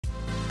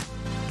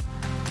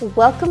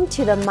Welcome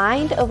to the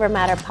Mind Over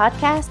Matter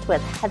podcast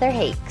with Heather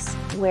Hakes,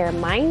 where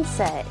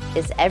mindset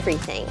is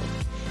everything.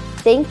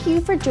 Thank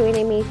you for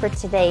joining me for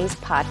today's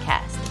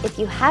podcast. If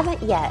you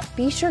haven't yet,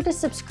 be sure to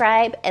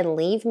subscribe and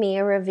leave me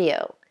a review.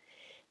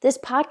 This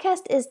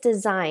podcast is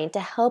designed to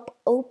help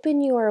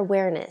open your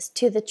awareness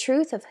to the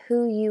truth of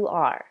who you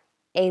are,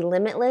 a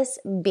limitless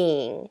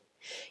being.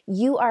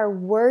 You are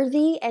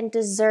worthy and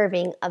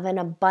deserving of an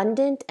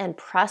abundant and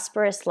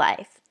prosperous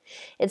life.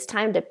 It's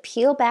time to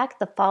peel back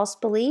the false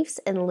beliefs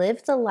and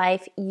live the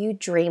life you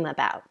dream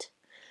about.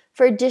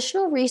 For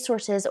additional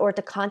resources or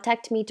to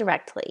contact me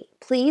directly,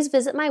 please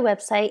visit my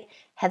website,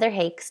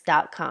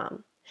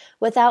 heatherhakes.com.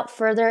 Without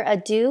further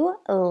ado,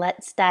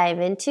 let's dive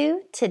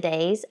into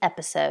today's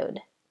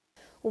episode.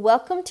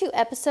 Welcome to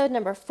episode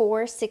number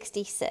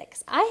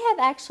 466. I have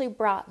actually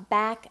brought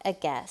back a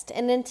guest,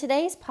 and in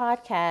today's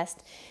podcast,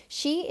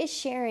 she is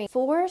sharing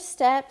 4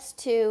 steps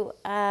to,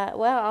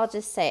 I'll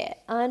just say it,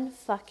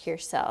 unfuck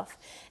yourself.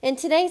 In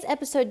today's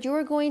episode, you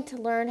are going to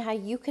learn how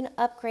you can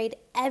upgrade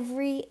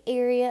every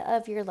area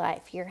of your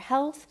life, your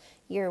health,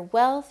 your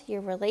wealth,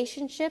 your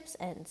relationships,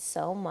 and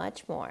so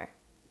much more.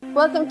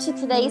 Welcome to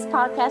today's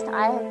podcast.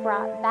 I have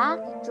brought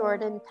back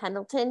Jordan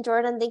Pendleton.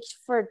 Jordan, thanks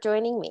for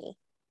joining me.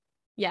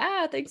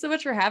 Yeah, thanks so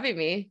much for having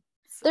me.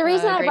 The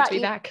reason I great brought to be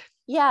you back.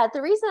 Yeah,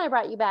 the reason I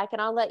brought you back,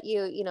 and I'll let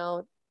you,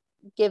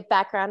 give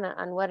background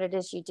on what it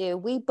is you do.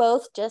 We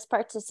both just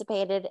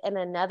participated in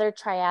another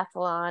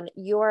triathlon.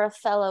 You're a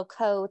fellow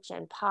coach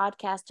and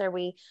podcaster.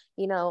 We,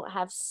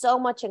 have so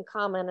much in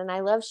common, and I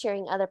love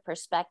sharing other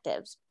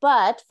perspectives.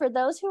 But for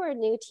those who are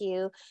new to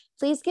you,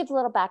 please give a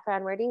little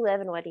background. Where do you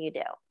live and what do you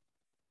do?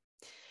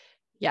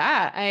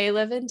 Yeah, I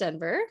live in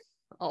Denver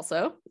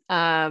also,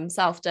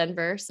 South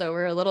Denver. So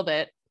we're a little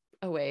bit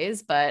a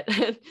ways, but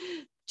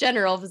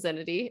general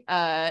vicinity.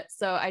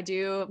 So I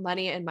do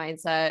money and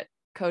mindset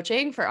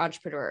coaching for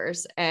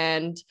entrepreneurs,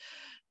 and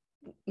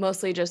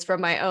mostly just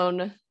from my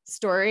own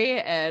story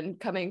and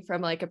coming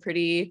from like a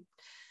pretty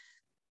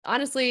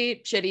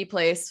honestly shitty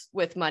place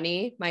with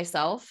money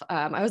myself.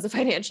 I was a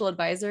financial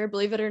advisor,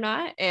 believe it or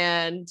not,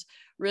 and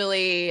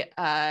really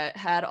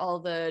had all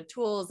the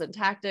tools and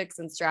tactics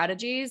and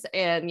strategies,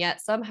 and yet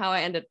somehow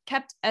I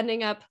kept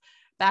ending up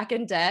back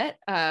in debt.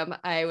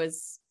 I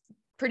was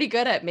pretty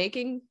good at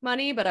making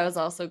money, but I was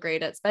also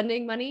great at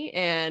spending money,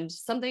 and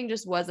something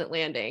just wasn't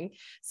landing.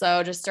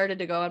 So just started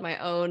to go on my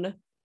own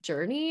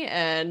journey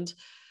and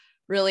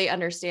really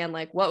understand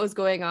like what was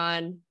going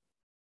on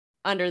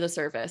under the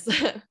surface,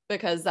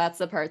 because that's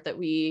the part that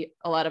we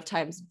a lot of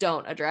times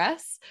don't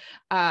address.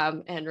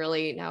 And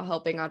really now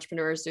helping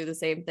entrepreneurs do the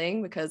same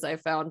thing, because I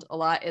found a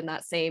lot in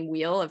that same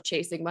wheel of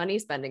chasing money,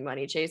 spending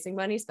money, chasing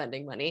money,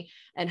 spending money,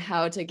 and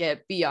how to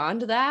get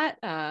beyond that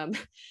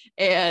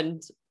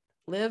and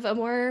live a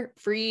more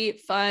free,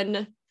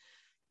 fun,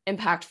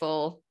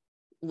 impactful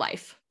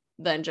life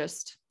than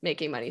just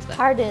making money spend.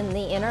 Pardon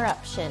the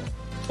interruption.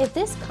 If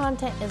this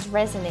content is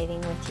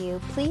resonating with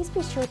you, please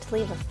be sure to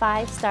leave a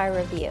 5-star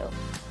review.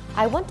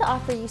 I want to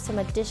offer you some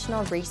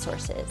additional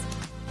resources.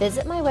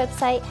 Visit my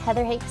website,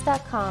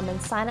 heatherhakes.com,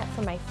 and sign up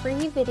for my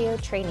free video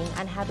training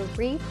on how to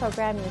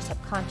reprogram your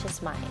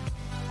subconscious mind.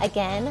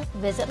 Again,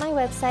 visit my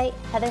website,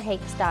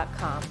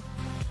 heatherhakes.com.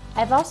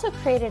 I've also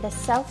created a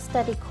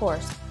self-study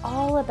course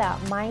all about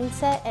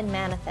mindset and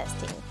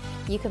manifesting.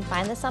 You can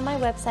find this on my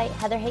website,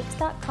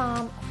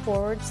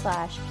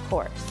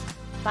 heatherhakes.com/course.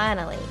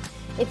 Finally,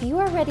 if you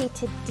are ready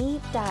to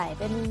deep dive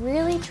and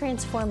really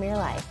transform your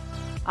life,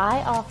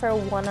 I offer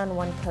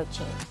one-on-one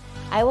coaching.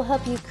 I will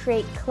help you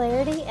create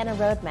clarity and a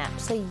roadmap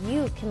so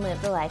you can live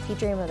the life you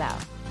dream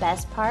about.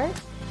 Best part?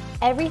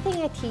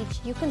 Everything I teach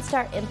you can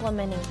start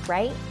implementing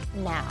right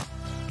now.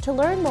 To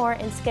learn more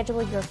and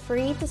schedule your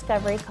free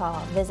discovery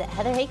call, visit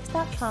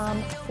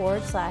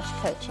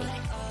heatherhakes.com/coaching.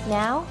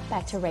 Now,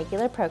 back to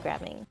regular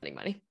programming.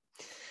 Money.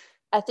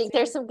 I think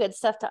there's some good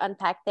stuff to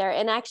unpack there.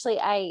 And actually,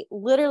 I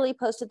literally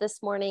posted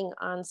this morning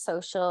on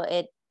social.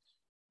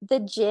 The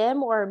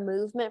gym or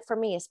movement for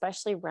me,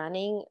 especially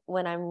running,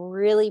 when I'm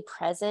really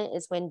present,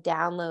 is when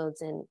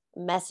downloads and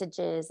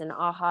messages and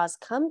ahas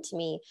come to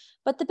me.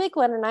 But the big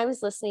one, and I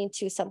was listening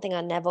to something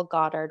on Neville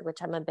Goddard,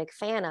 which I'm a big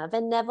fan of,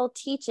 and Neville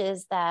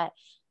teaches that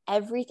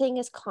everything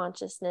is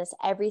consciousness,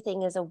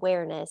 everything is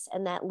awareness,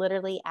 and that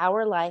literally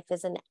our life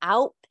is an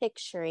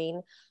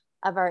outpicturing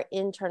of our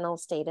internal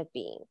state of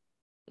being.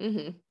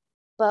 Mm-hmm.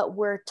 But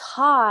we're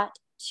taught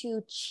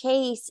to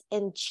chase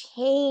and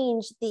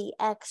change the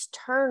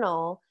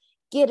external,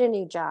 get a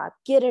new job,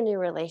 get a new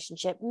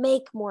relationship,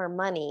 make more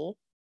money.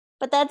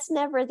 But that's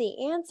never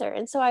the answer.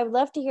 And so I would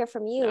love to hear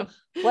from you.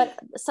 No.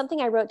 Something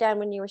I wrote down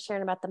when you were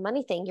sharing about the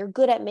money thing, you're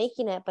good at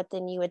making it, but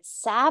then you would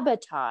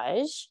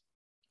sabotage.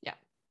 Yeah.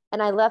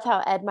 And I love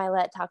how Ed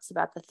Milet talks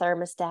about the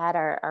thermostat,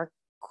 our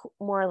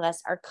more or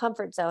less our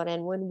comfort zone.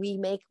 And when we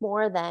make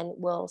more, then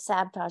we'll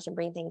sabotage and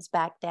bring things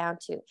back down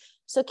to.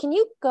 So can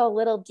you go a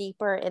little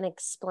deeper and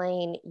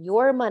explain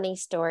your money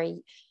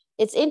story?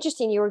 It's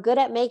interesting. You were good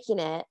at making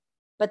it,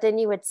 but then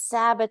you would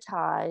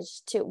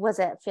sabotage was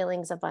it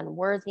feelings of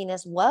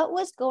unworthiness? What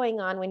was going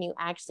on when you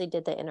actually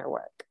did the inner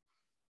work?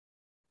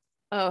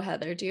 Oh,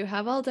 Heather, do you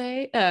have all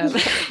day?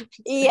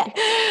 Yeah.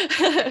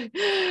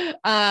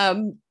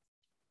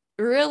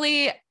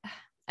 Really,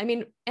 I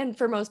mean, and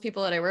for most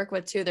people that I work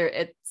with too,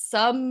 it's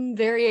some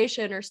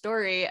variation or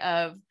story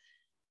of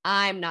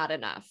I'm not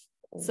enough.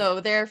 So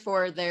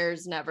therefore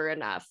there's never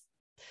enough.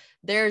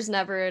 There's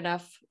never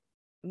enough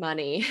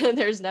money.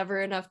 There's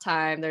never enough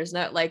time. There's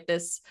not like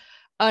this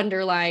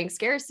underlying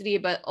scarcity,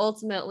 but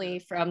ultimately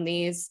from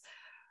these,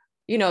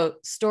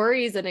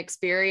 stories and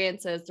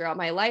experiences throughout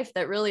my life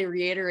that really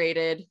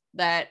reiterated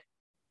that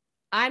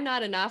I'm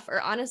not enough,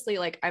 or honestly,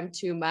 like I'm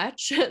too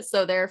much.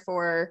 So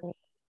therefore,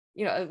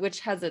 which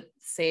has a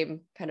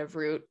same kind of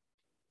root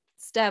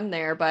stem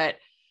there, but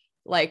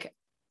like,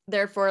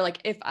 therefore, like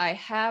if I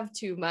have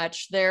too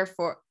much,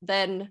 therefore,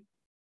 then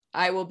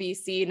I will be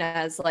seen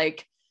as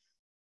like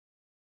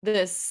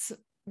this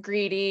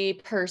greedy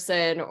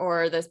person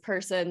or this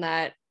person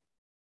that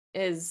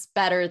is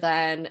better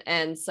than.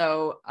 And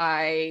so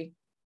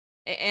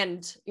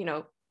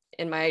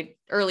in my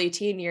early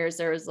teen years,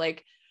 there was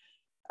like,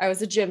 I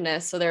was a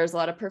gymnast. So there was a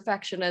lot of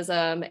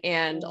perfectionism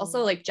and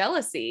also like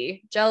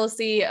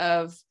jealousy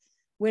of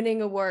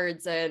winning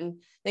awards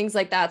and things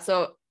like that.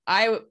 So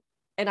I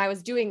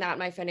was doing that in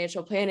my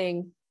financial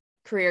planning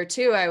career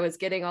too. I was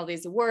getting all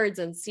these awards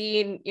and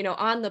seeing,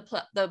 on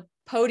the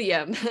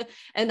podium,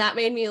 and that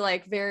made me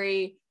like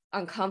very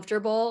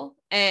uncomfortable.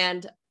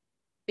 And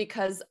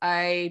because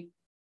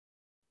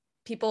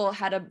people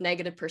had a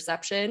negative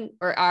perception,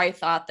 or I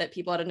thought that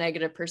people had a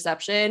negative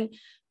perception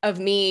of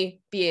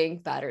me being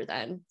better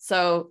than.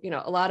 So,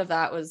 a lot of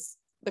that was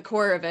the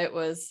core of it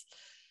was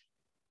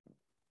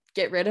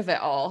get rid of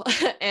it all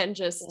and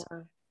just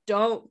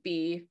don't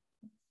be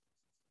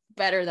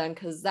better than,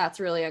 because that's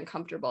really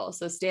uncomfortable.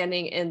 So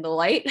standing in the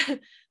light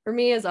for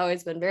me has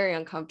always been very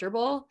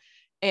uncomfortable.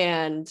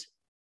 And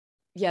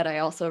yet I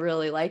also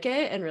really like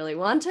it and really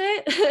want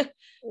it.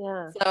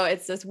 Yeah. So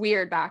it's this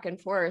weird back and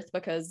forth,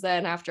 because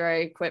then after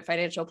I quit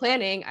financial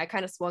planning, I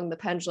kind of swung the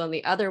pendulum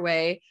the other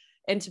way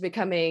into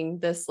becoming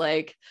this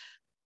like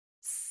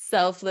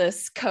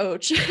selfless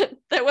coach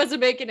that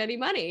wasn't making any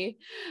money,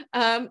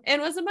 and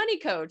was a money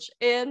coach.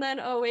 And then,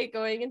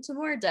 going into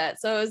more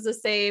debt. So it was the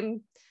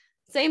same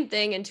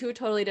thing in two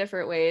totally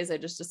different ways. I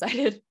just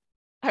decided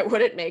I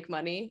wouldn't make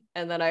money,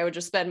 and then I would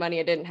just spend money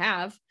I didn't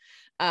have.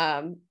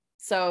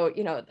 So,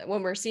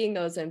 when we're seeing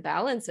those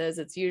imbalances,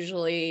 it's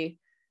usually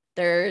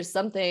there's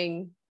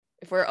something,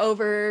 if we're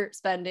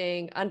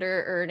overspending,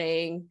 under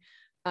earning,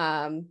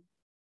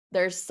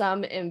 there's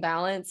some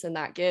imbalance in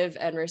that give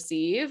and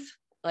receive.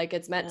 Like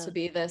it's meant to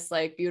be this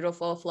like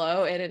beautiful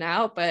flow in and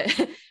out, but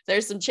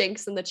there's some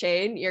chinks in the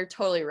chain. You're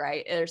totally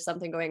right. There's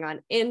something going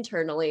on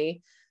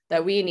internally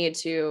that we need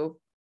to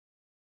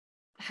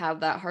have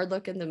that hard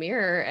look in the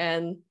mirror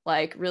and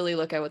like really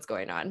look at what's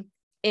going on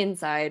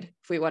inside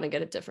if we want to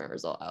get a different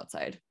result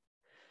outside.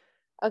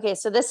 Okay,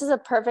 so this is a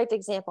perfect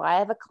example. I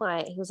have a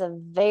client who's a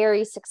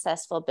very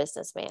successful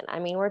businessman. I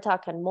mean, we're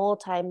talking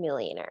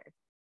multi-millionaire.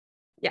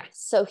 Yeah.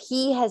 So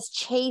he has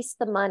chased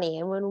the money,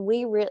 and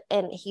when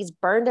and he's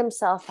burned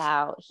himself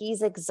out,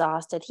 he's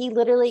exhausted. He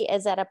literally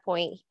is at a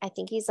point, I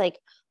think he's like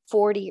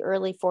 40,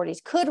 early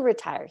 40s, could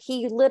retire.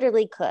 He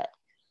literally could.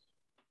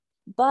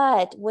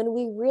 But when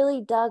we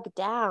really dug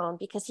down,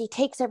 because he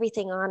takes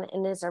everything on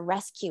and is a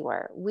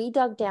rescuer, we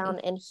dug down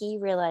and he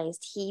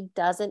realized he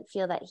doesn't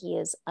feel that he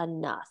is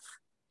enough.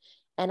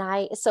 And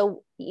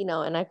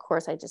and of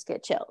course I just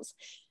get chills.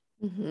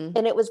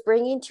 And it was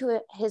bringing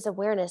to his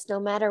awareness, no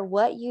matter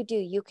what you do,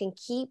 you can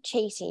keep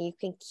chasing, you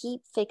can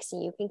keep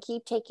fixing, you can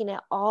keep taking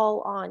it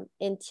all on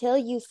until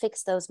you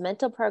fix those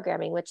mental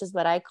programming, which is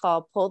what I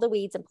call pull the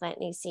weeds and plant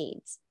new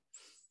seeds.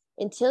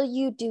 Until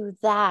you do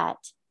that,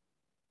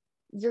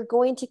 you're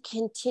going to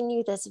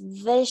continue this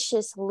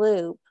vicious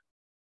loop.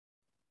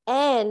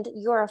 And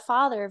you're a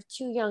father of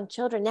 2 young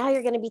children. Now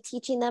you're going to be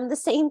teaching them the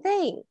same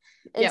thing.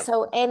 And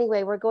so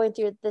anyway, we're going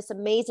through this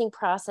amazing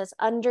process,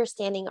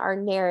 understanding our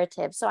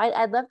narrative. So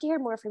I'd love to hear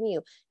more from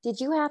you. Did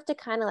you have to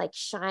kind of like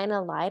shine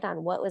a light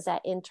on what was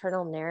that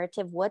internal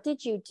narrative? What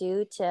did you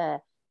do to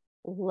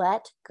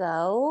let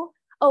go?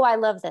 Oh, I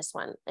love this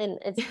one. And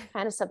it's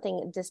kind of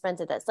something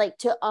dispensed this, like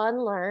to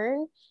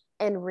unlearn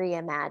and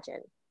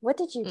reimagine. What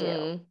did you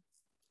do?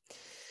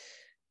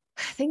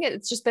 I think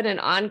it's just been an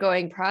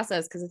ongoing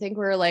process, because I think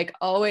we're like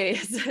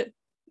always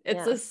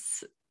it's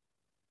a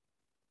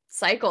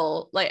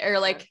cycle,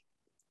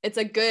 it's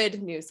a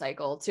good new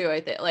cycle too.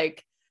 I think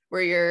like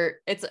where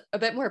it's a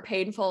bit more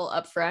painful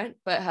up front,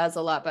 but has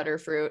a lot better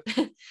fruit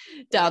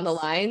down the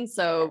line.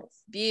 So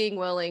being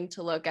willing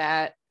to look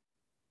at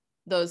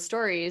those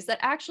stories that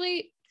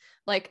actually,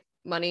 like,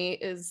 money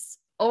is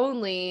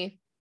only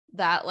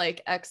that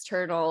like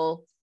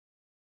external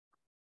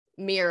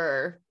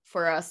mirror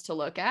for us to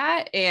look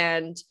at.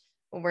 And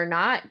when we're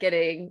not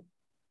getting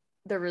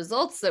the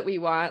results that we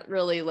want,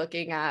 really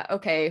looking at,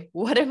 okay,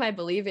 what am I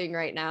believing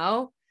right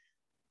now?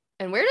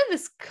 And where did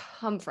this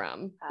come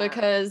from?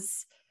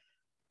 Because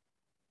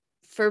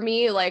for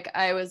me, like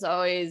I was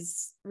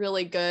always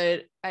really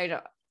good.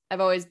 I've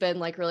always been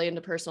like really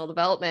into personal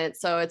development.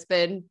 So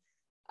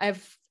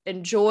I've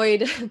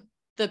enjoyed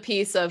the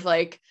piece of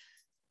like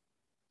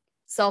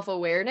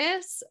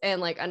self-awareness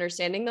and like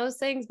understanding those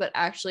things, but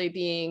actually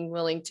being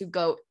willing to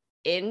go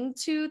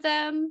into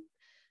them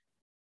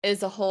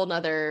is a whole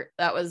nother,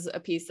 that was a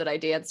piece that I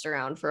danced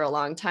around for a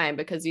long time,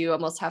 because you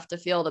almost have to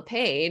feel the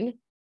pain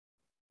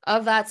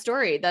of that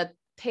story. That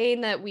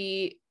pain that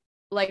we,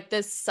 like,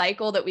 this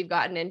cycle that we've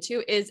gotten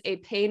into is a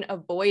pain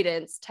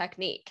avoidance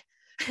technique.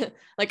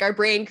 Like our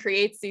brain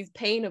creates these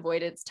pain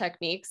avoidance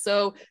techniques.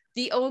 So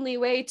the only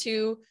way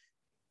to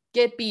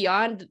get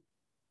beyond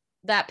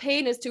that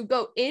pain is to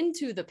go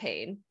into the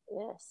pain.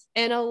 Yes.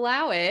 And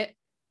allow it,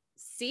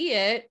 see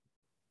it,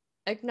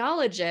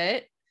 acknowledge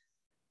it,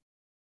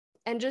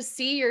 and just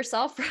see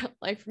yourself.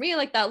 Like for me,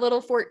 like that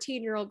little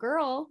 14-year-old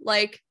girl,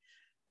 like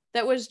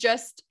that was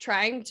just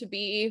trying to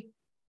be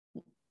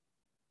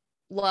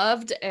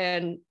loved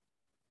and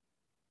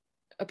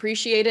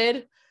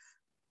appreciated,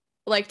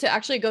 like to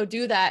actually go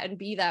do that and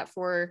be that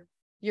for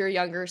your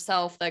younger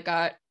self that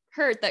got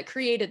hurt, that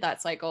created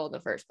that cycle in the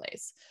first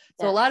place.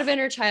 So a lot of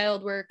inner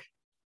child work.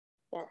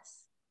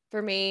 Yes.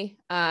 For me,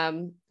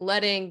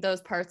 letting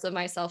those parts of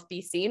myself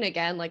be seen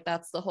again, like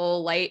that's the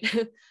whole light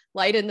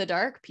in the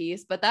dark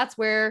piece. But that's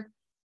where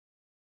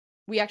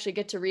we actually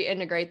get to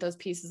reintegrate those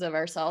pieces of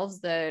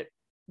ourselves that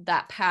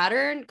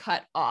pattern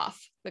cut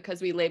off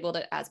because we labeled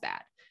it as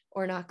bad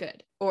or not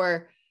good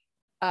or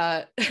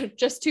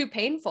just too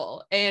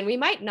painful. And we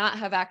might not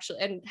have actually,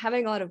 and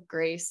having a lot of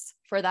grace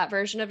for that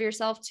version of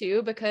yourself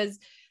too, because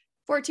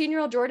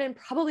 14-year-old Jordan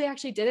probably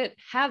actually didn't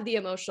have the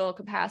emotional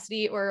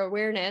capacity or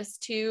awareness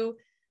to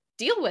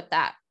deal with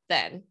that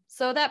then.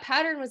 So that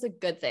pattern was a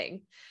good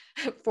thing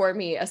for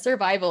me, a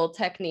survival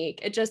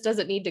technique. It just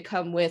doesn't need to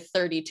come with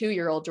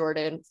 32-year-old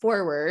Jordan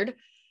forward.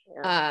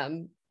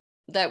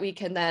 That we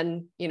can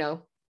then, you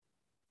know,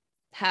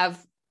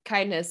 have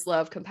kindness,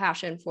 love,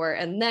 compassion for,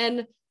 and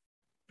then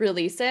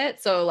release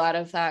it. So a lot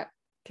of that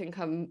can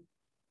come,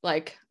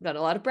 like I've done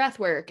a lot of breath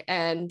work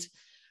and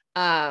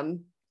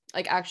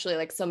like actually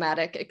like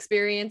somatic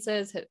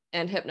experiences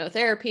and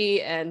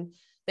hypnotherapy and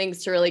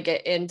things to really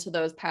get into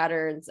those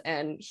patterns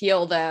and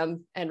heal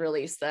them and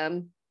release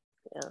them.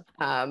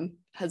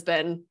 Has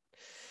been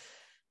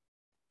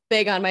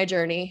big on my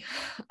journey.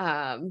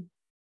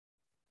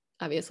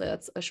 Obviously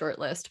that's a short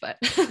list, but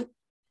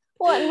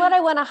well, and what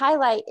I want to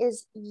highlight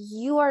is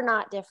you are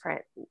not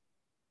different.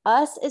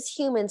 Us as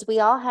humans, we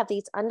all have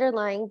these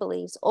underlying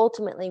beliefs.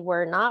 Ultimately,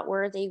 we're not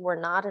worthy, we're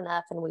not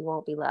enough, and we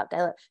won't be loved.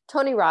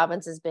 Tony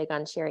Robbins is big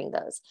on sharing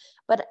those.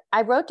 But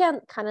I wrote down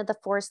kind of the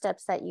 4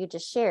 steps that you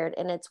just shared,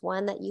 and it's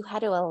one that you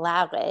had to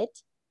allow it,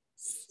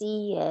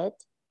 see it,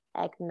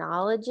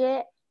 acknowledge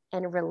it,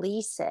 and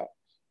release it.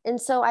 And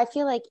so I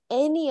feel like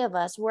any of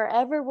us,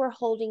 wherever we're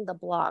holding the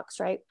blocks,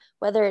 right?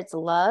 Whether it's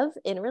love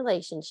in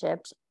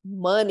relationships,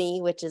 money,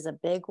 which is a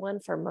big one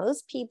for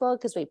most people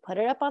because we put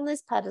it up on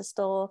this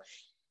pedestal.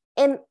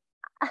 And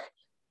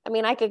I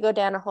mean, I could go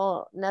down a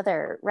whole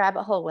another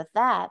rabbit hole with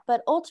that,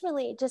 but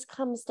ultimately it just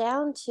comes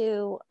down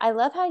to, I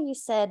love how you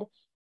said,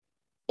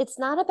 it's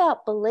not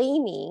about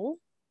blaming.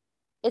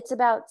 It's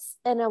about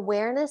an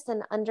awareness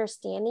and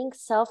understanding,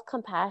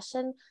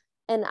 self-compassion.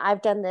 And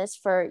I've done this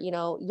for, you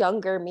know,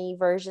 younger me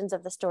versions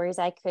of the stories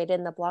I created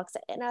in the blocks.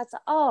 And I was,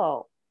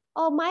 oh,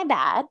 my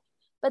bad.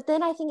 But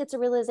then I think it's a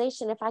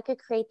realization, if I could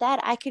create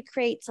that, I could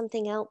create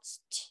something else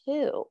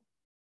too.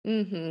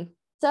 Mm-hmm.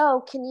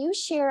 So can you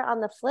share on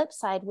the flip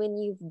side, when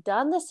you've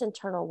done this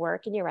internal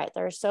work, and you're right,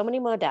 there are so many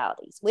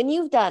modalities, when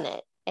you've done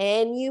it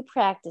and you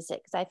practice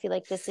it, because I feel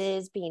like this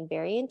is being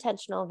very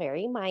intentional,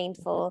 very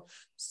mindful,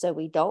 so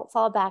we don't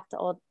fall back to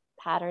old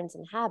patterns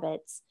and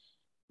habits,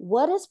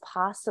 what is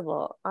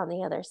possible on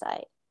the other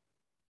side?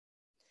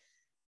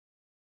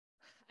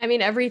 I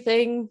mean,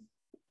 everything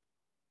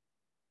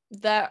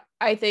that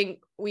I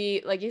think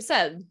we, like you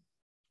said,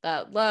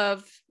 that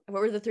love,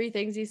 what were the 3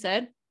 things you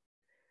said?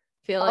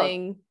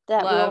 Feeling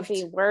that loved. We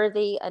won't be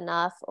worthy,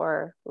 enough,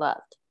 or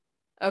loved.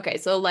 Okay,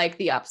 so like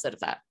the opposite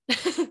of that.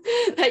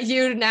 That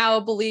you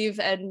now believe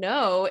and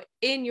know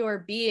in your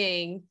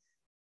being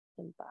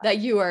that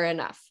you are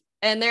enough,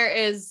 and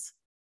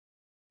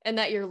and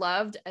that you're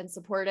loved and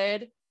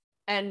supported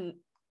and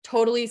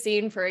totally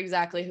seen for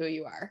exactly who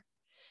you are.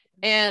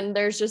 And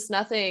there's just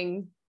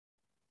nothing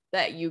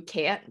that you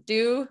can't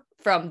do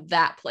from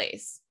that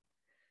place.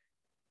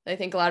 I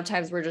think a lot of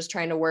times we're just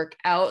trying to work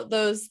out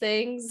those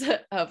things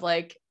of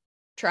like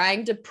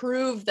trying to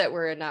prove that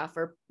we're enough,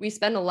 or we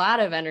spend a lot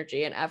of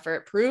energy and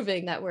effort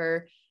proving that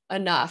we're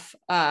enough,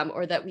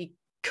 or that we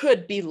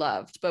could be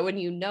loved. But when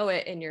you know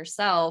it in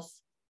yourself,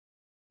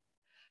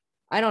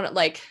 I don't,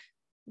 like,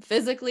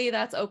 physically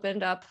that's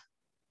opened up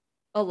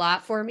a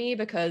lot for me,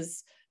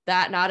 because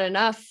that not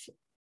enough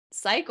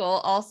cycle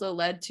also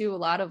led to a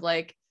lot of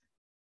like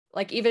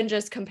even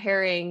just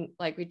comparing,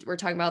 like we're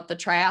talking about the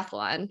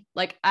triathlon.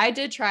 Like I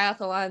did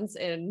triathlons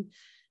in,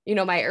 you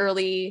know, my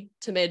early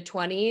to mid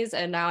 20s,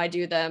 and now I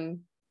do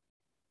them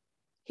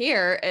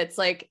here. It's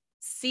like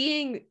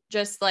seeing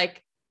just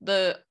like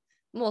the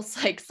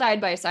almost like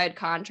side by side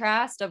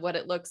contrast of what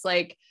it looks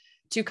like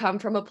to come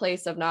from a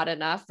place of not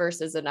enough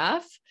versus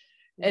enough.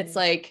 Mm-hmm. It's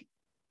like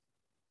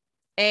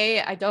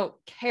I don't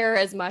care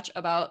as much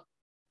about,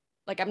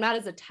 like, I'm not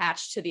as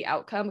attached to the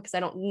outcome because I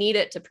don't need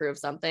it to prove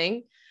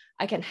something.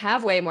 I can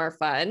have way more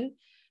fun.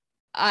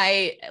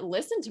 I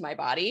listen to my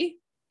body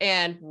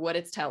and what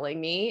it's telling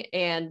me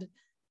and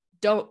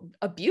don't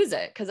abuse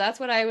it, because that's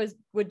what I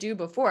would do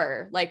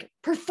before. Like,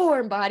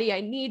 perform, body,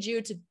 I need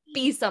you to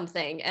be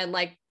something, and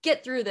like,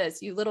 get through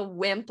this, you little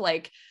wimp.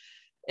 Like,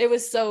 it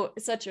was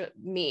such a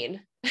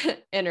mean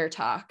inner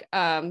talk.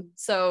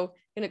 So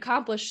can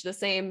accomplish the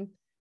same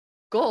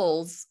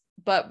goals,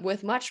 but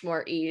with much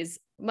more ease,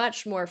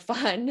 much more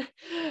fun,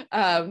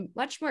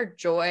 much more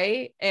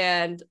joy,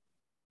 and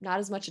not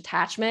as much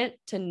attachment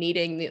to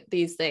needing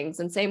these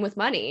things. And same with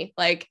money.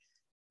 Like,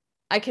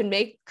 I can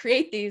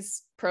create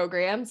these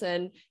programs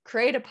and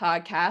create a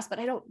podcast, but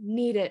I don't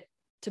need it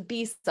to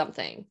be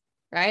something,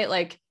 right?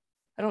 Like,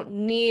 I don't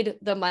need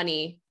the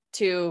money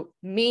to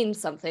mean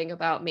something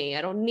about me.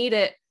 I don't need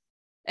it.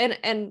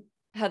 And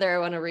Heather, I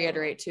want to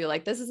reiterate too,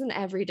 like, this isn't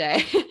every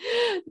day.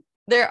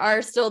 There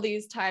are still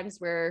these times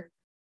where,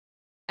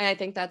 and I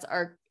think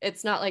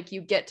it's not like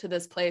you get to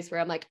this place where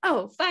I'm like,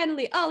 oh,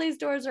 finally all these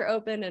doors are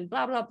open and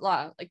blah, blah,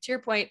 blah. Like, to your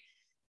point,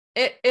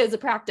 it is a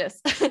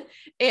practice.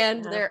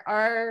 And there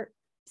are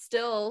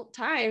still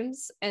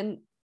times and,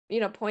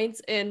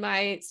 points in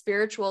my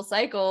spiritual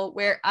cycle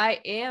where I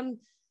am,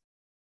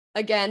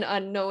 again,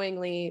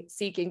 unknowingly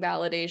seeking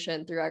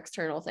validation through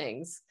external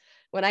things.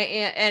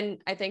 And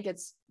I think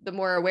it's the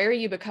more aware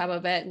you become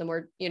of it, and the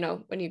more,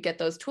 when you get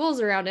those tools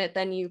around it,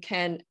 then you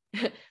can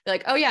be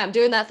like, oh yeah, I'm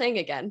doing that thing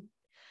again.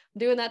 I'm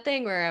doing that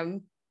thing where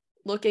I'm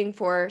looking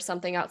for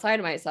something outside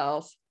of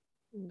myself.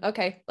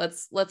 Okay,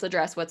 let's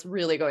address what's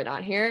really going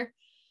on here.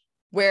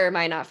 Where am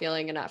I not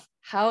feeling enough?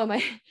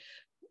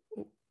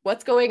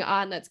 What's going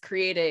on that's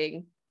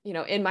creating,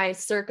 in my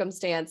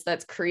circumstance,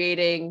 that's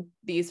creating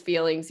these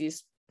feelings,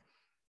 these,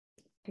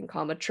 you can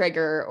call them a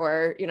trigger,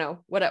 or,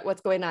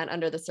 what's going on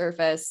under the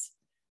surface,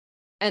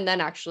 and then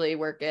actually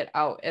work it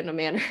out in a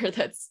manner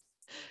that's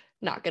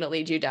not going to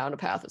lead you down a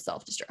path of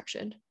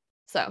self-destruction.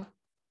 So I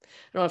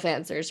don't know if that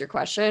answers your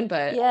question,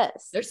 but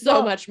yes, there's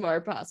so much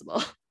more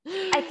possible.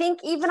 I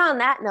think even on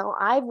that note,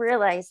 I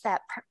realized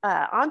that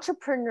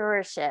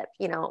entrepreneurship,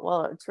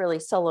 it's really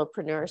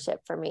solopreneurship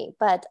for me,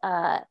 but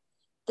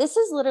this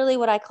is literally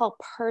what I call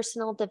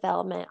personal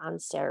development on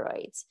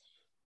steroids.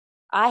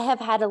 I have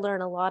had to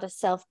learn a lot of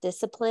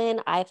self-discipline.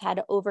 I've had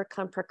to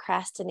overcome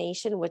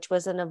procrastination, which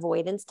was an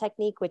avoidance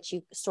technique, which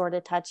you sort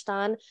of touched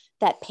on,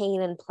 that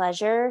pain and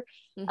pleasure,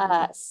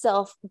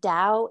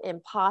 self-doubt,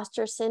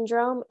 imposter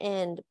syndrome.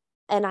 And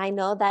I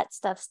know that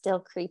stuff still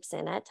creeps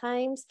in at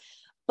times.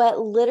 But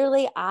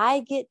literally, I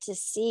get to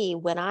see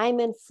when I'm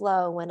in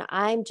flow, when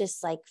I'm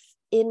just like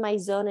in my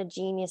zone of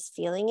genius,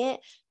 feeling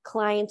it,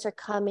 clients are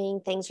coming,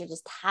 things are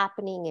just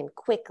happening and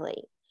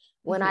quickly.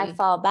 When I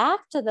fall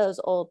back to those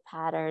old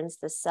patterns,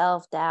 the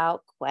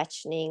self-doubt,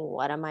 questioning,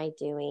 what am I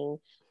doing?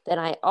 Then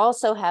I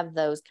also have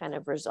those kind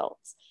of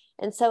results.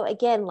 And so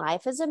again,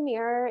 life is a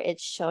mirror.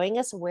 It's showing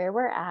us where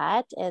we're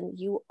at, and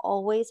you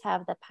always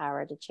have the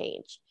power to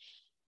change.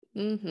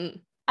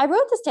 I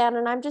wrote this down,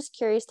 and I'm just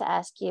curious to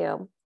ask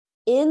you,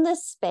 in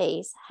this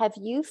space, have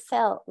you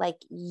felt like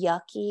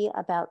yucky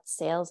about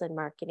sales and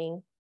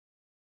marketing?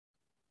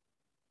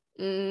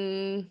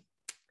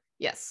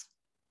 Yes.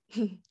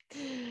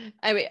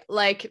 I mean,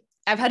 like,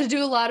 I've had to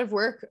do a lot of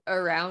work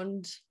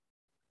around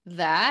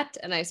that.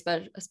 And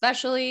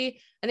especially,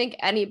 I think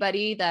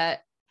anybody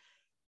that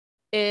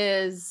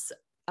is,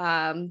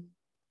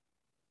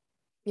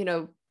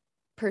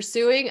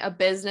 pursuing a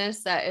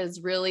business that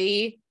is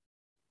really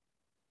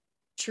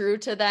true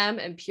to them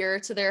and pure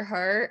to their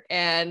heart,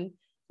 and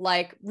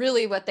like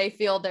really what they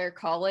feel their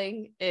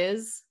calling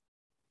is,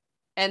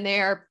 and they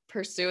are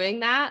pursuing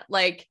that.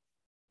 Like,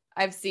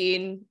 I've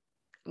seen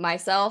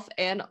myself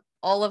and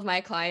all of my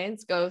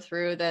clients go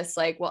through this,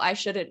 like, well, I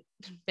shouldn't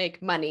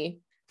make money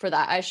for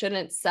that. I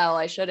shouldn't sell.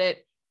 I shouldn't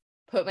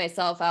put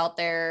myself out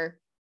there,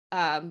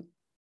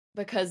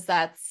 because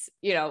that's,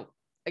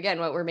 again,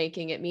 what we're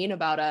making it mean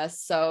about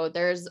us. So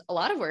there's a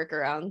lot of work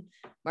around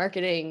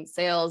marketing,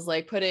 sales,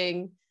 like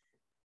putting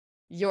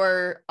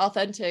your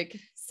authentic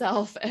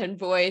self and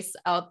voice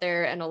out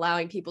there and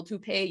allowing people to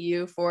pay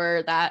you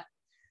for that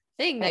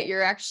thing that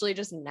you're actually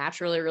just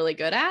naturally really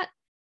good at.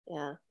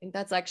 Yeah. I think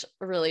that's actually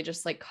really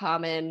just like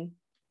common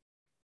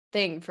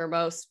thing for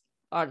most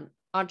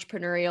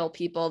entrepreneurial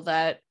people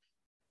that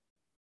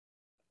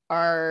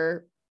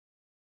are,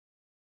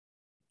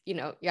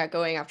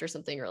 going after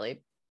something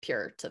really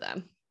pure to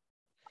them.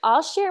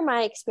 I'll share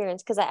my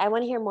experience because I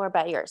want to hear more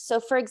about yours. So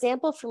for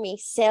example, for me,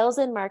 sales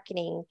and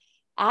marketing,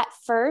 at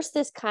first,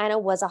 this kind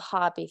of was a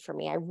hobby for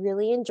me. I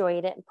really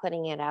enjoyed it and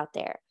putting it out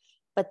there.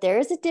 But there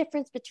is a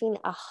difference between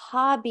a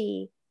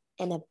hobby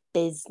and a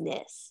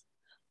business.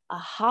 A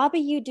hobby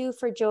you do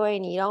for joy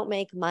and you don't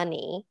make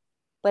money.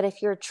 But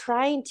if you're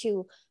trying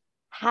to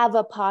have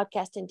a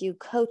podcast and do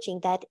coaching,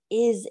 that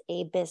is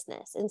a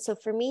business. And so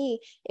for me,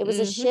 it was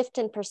a shift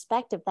in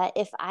perspective that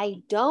if I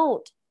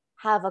don't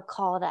have a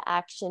call to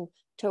action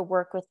to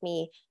work with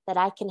me, that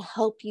I can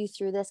help you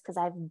through this because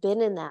I've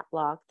been in that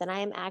block, then I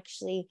am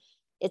actually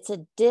it's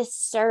a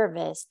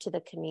disservice to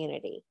the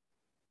community.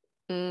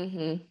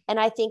 Mm-hmm. And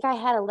I think I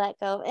had to let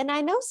go. And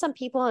I know some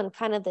people in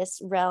kind of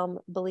this realm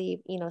believe,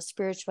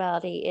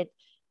 spirituality, it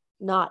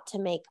not to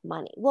make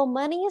money. Well,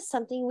 money is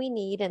something we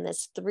need in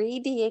this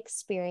 3D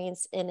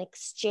experience in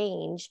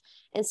exchange.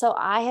 And so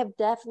I have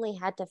definitely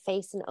had to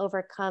face and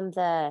overcome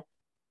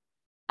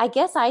I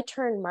guess I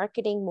turned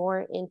marketing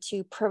more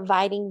into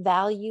providing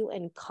value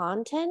and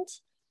content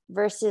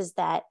versus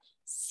that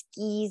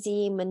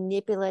skeezy,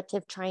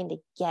 manipulative, trying to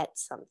get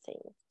something.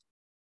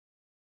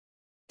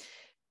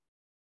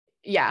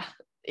 Yeah.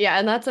 Yeah.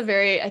 And that's a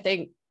very, I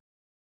think,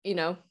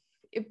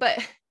 but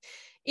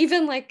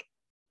even like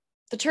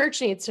the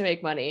church needs to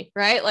make money,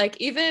 right? Like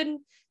even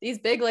these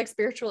big, like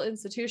spiritual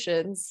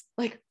institutions,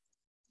 like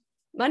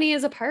money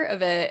is a part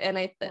of it.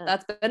 And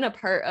that's been a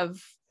part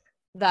of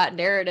that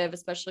narrative,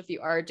 especially if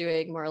you are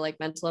doing more like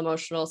mental,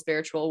 emotional,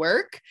 spiritual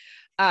work.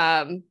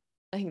 I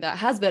think that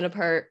has been a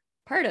part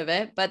of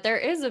it, but there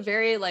is a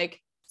very like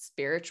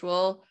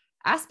spiritual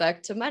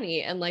aspect to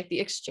money and like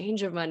the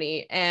exchange of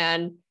money.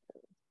 And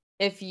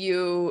I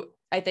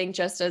think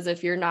just as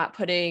if you're not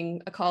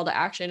putting a call to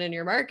action in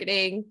your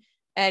marketing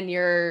and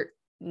you're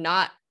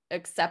not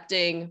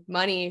accepting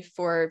money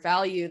for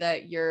value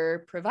that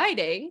you're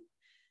providing,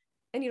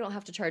 and you don't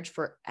have to charge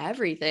for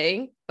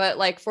everything, but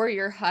like for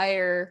your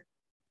higher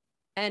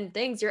end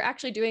things, you're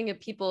actually doing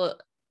people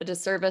a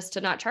disservice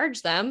to not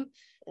charge them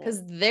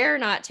because they're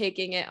not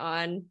taking it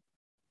on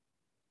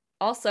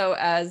also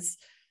as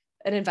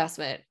an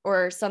investment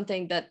or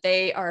something that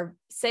they are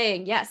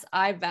saying, yes,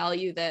 I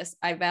value this,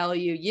 I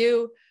value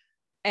you,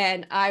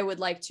 and I would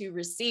like to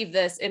receive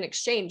this in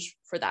exchange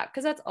for that,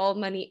 because that's all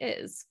money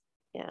is.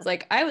 Yeah. It's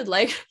like,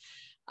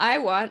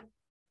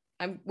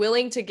 I'm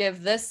willing to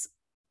give this,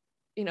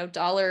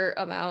 dollar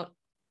amount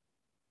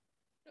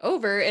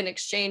over in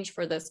exchange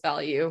for this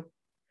value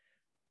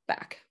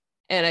back.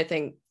 And I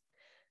think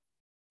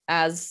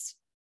as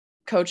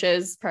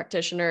coaches,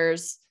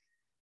 practitioners,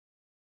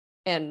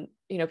 and,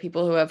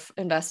 people who have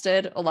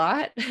invested a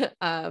lot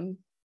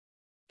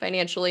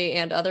financially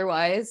and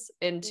otherwise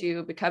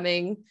into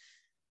becoming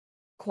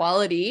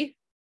quality,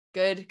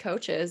 good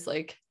coaches,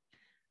 like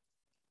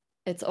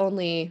it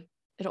only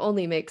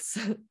makes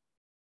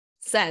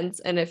sense.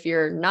 And if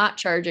you're not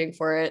charging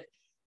for it,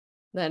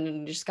 then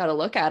you just got to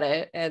look at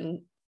it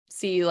and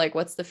see like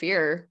what's the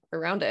fear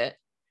around it,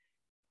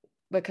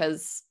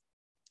 because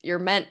you're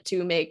meant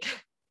to make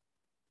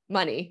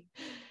money.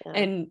 Yeah.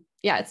 And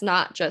yeah, it's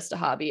not just a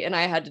hobby. And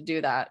I had to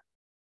do that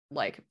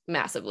like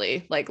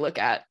massively, like look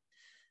at,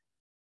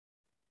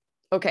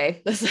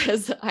 okay,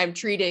 I'm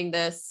treating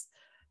this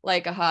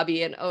like a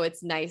hobby, and oh,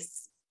 it's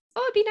nice.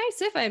 Oh, it'd be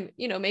nice if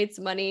I'm, made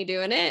some money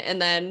doing it.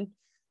 And then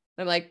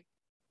I'm like,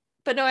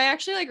 but no, I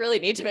actually like really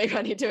need to make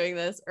money doing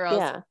this, or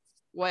else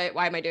why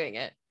am I doing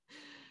it?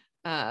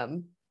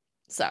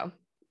 So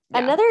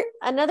yeah.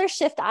 Another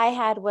shift I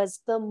had was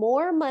the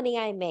more money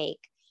I make,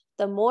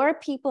 the more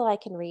people I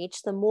can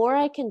reach, the more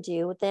I can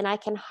do, then I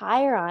can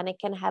hire on, I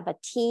can have a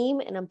team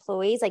and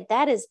employees. Like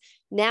that is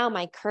now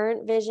my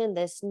current vision,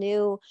 this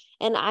new,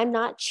 and I'm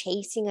not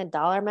chasing a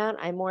dollar amount.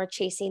 I'm more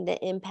chasing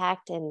the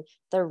impact and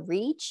the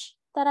reach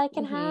that I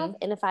can have.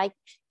 And if I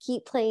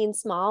keep playing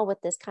small with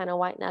this kind of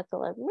white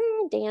knuckle of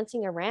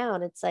dancing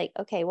around, it's like,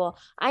 okay, well,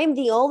 I'm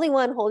the only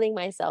one holding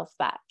myself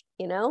back,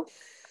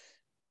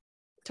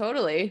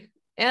 Totally.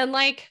 And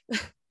like,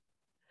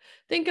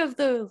 think of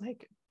the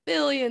like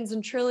billions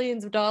and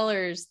trillions of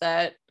dollars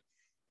that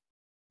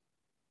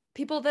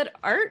people that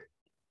aren't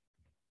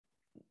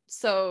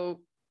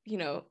so,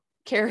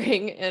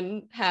 caring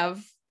and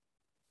have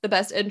the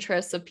best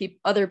interests of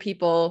other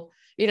people,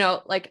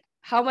 like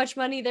how much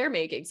money they're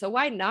making. So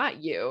why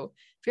not you?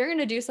 If you're going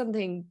to do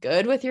something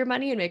good with your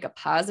money and make a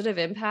positive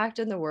impact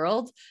in the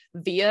world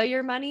via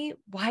your money,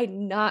 why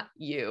not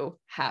you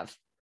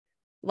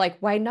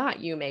why not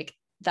you make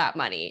that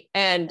money?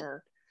 And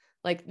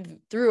like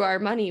through our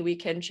money, we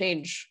can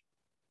change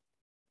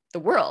the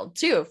world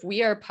too. If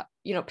we are,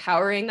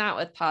 powering that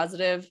with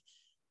positive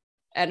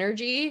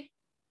energy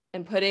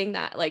and putting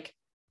that like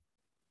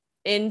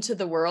into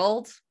the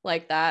world,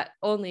 like that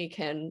only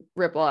can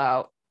ripple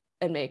out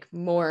and make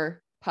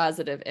more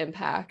positive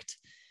impact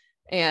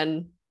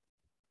and,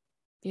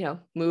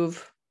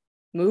 move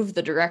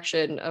the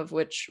direction of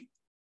which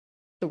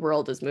the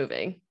world is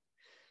moving.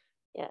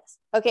 Yes.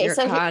 Okay. You're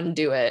a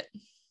conduit.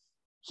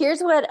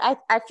 Here's what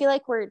I feel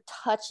like we're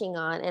touching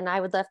on, and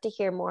I would love to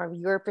hear more of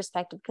your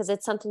perspective because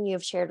it's something you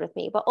have shared with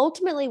me. But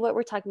ultimately, what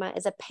we're talking about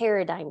is a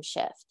paradigm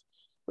shift,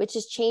 which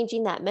is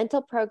changing that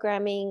mental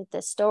programming,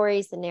 the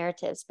stories, the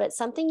narratives. But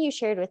something you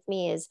shared with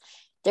me is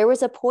there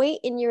was a point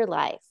in your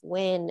life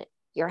when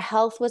your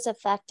health was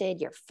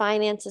affected, your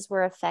finances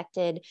were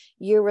affected,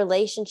 your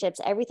relationships,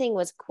 everything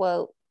was,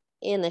 quote,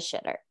 in the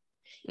shitter.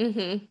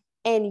 Mm-hmm.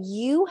 And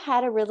you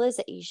had a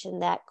realization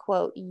that,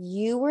 quote,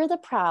 you were the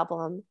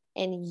problem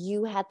and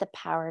you had the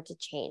power to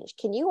change.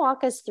 Can you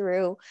walk us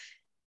through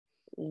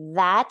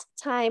that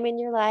time in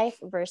your life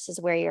versus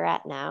where you're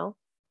at now?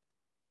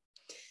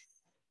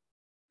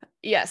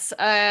 Yes.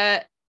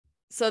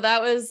 so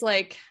that was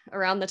like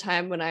around the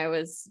time when I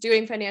was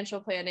doing financial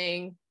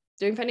planning,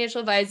 doing financial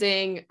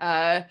advising,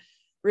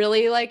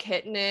 really like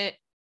hitting it,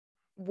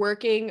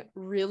 working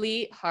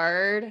really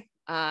hard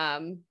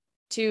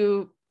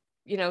to,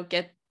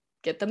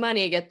 get the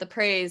money, get the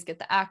praise, get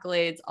the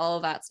accolades, all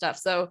of that stuff.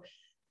 So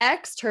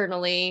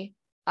externally,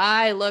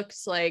 I looked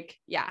like,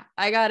 yeah,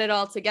 I got it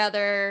all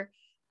together.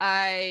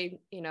 I'm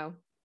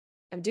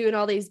doing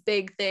all these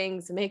big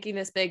things, making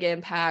this big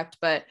impact,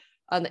 but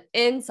on the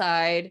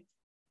inside,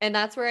 and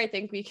that's where I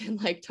think we can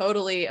like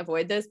totally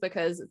avoid this,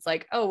 because it's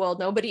like, oh, well,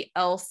 nobody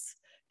else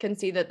can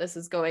see that this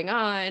is going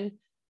on.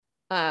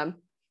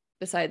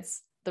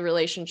 Besides the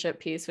relationship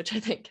piece, which I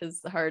think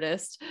is the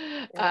hardest.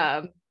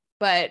 Yeah.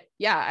 But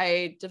yeah,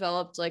 I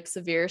developed like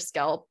severe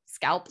scalp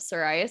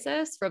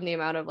psoriasis from the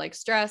amount of like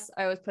stress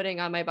I was putting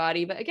on my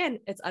body. But again,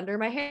 it's under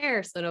my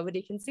hair, so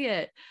nobody can see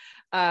it.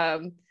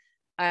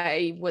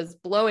 I was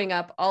blowing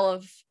up all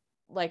of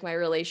like my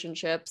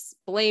relationships,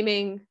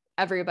 blaming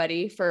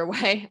everybody for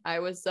why I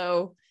was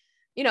so,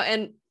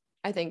 and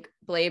I think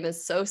blame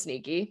is so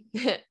sneaky.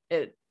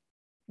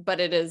 But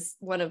it is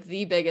one of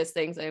the biggest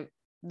things I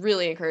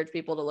really encourage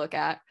people to look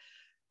at,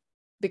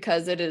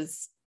 because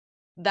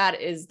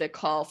that is the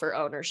call for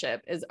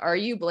ownership. Is, are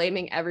you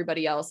blaming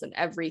everybody else and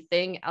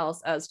everything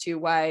else as to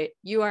why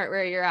you aren't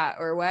where you're at,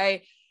 or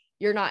why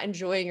you're not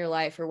enjoying your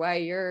life, or why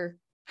you're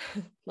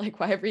like,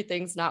 why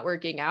everything's not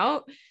working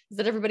out? Is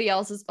it everybody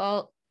else's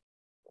fault?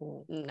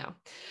 No.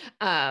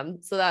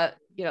 So that,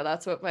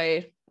 that's what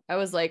I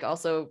was like,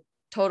 also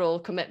total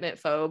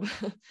commitment phobe.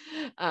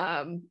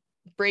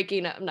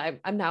 Breaking up.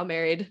 I'm now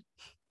married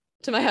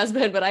to my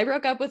husband, but I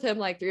broke up with him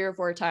like 3 or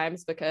 4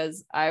 times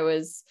because I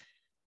was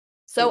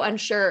so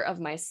unsure of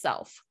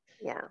myself.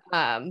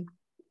 Yeah.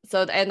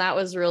 So, and that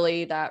was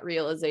really that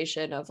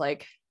realization of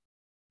like,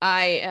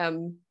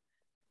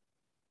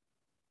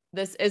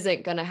 this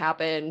isn't going to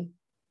happen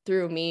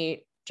through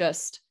me,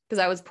 just because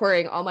I was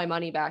pouring all my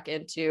money back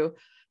into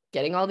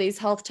getting all these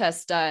health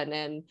tests done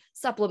and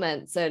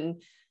supplements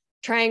and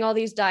trying all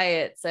these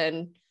diets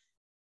and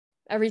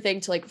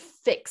everything to like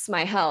fix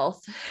my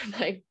health.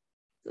 Like,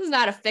 this is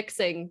not a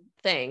fixing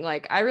thing.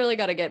 Like, I really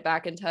got to get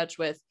back in touch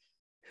with,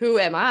 who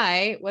am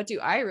I? What do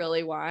I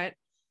really want?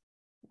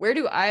 What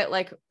do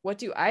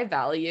I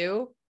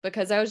value?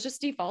 Because I was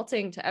just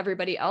defaulting to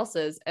everybody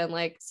else's and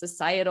like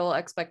societal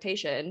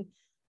expectation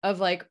of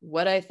like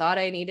what I thought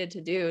I needed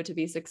to do to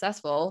be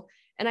successful.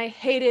 And I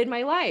hated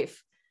my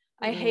life.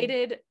 I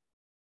hated,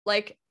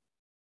 like,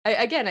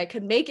 I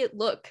could make it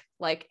look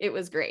like it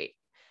was great,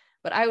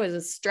 but I was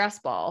a stress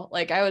ball.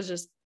 Like, I was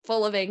just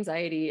full of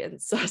anxiety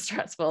and so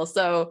stressful.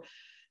 So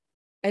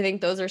I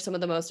think those are some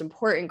of the most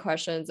important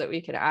questions that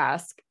we can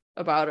ask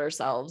about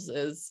ourselves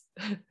is,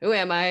 who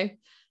am I?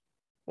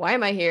 Why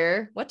am I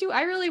here? What do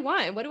I really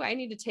want? What do I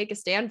need to take a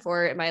stand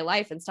for in my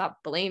life, and stop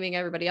blaming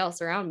everybody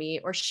else around me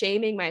or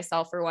shaming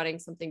myself for wanting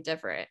something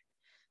different?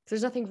 Because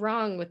there's nothing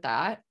wrong with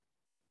that,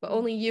 but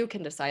only you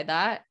can decide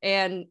that.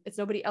 And it's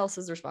nobody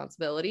else's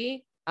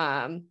responsibility.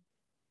 And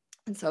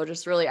so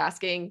just really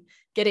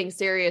getting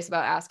serious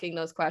about asking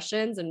those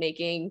questions and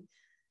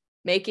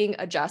making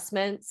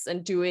adjustments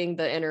and doing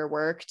the inner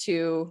work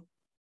to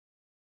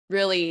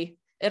really,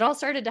 it all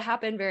started to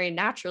happen very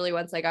naturally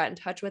once I got in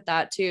touch with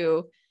that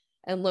too.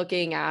 And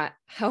looking at,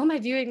 how am I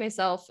viewing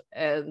myself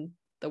and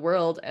the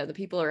world and the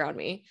people around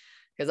me?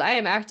 Because I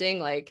am acting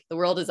like the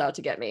world is out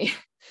to get me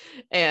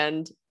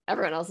and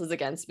everyone else is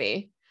against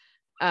me.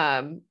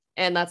 And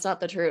that's not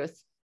the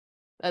truth.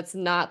 That's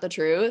not the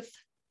truth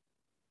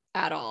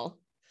at all.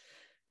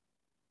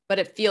 But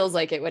it feels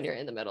like it when you're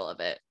in the middle of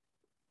it.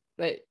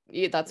 But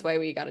that's why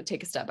we got to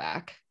take a step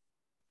back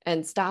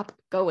and stop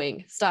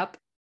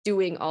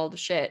doing all the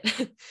shit.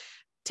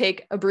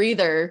 Take a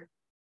breather,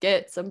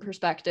 get some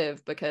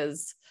perspective,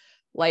 because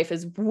life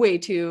is way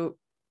too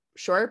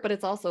short, but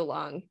it's also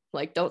long.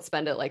 Like, don't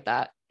spend it like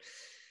that.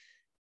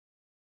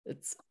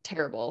 It's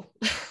terrible.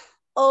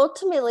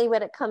 Ultimately,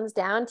 what it comes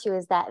down to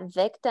is that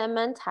victim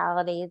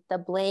mentality, the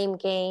blame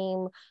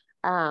game.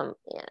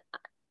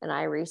 And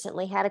I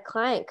recently had a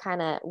client,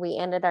 we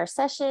ended our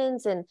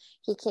sessions and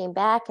he came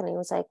back and he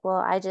was like, well,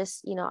 I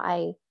just,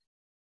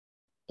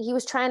 he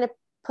was trying to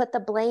put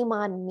the blame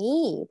on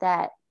me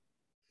that,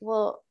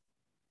 well,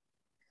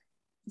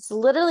 it's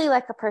literally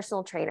like a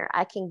personal trainer.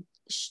 I can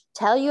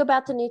tell you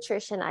about the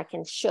nutrition. I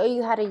can show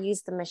you how to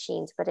use the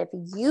machines. But if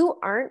you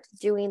aren't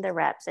doing the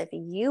reps, if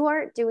you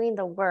aren't doing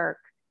the work,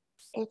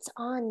 it's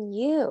on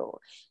you.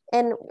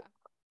 And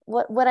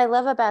what I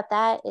love about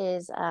that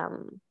is,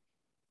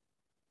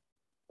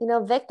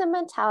 victim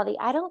mentality.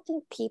 I don't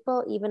think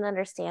people even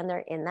understand they're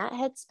in that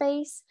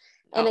headspace.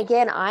 And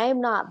again,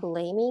 I'm not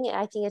blaming.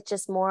 I think it's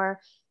just more,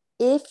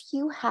 if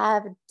you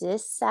have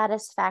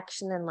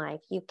dissatisfaction in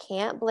life, you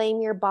can't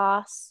blame your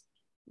boss,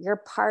 your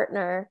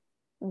partner,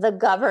 the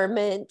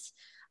government,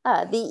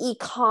 the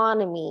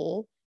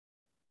economy.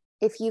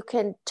 If you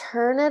can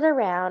turn it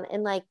around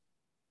and like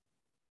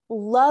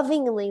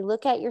lovingly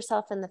look at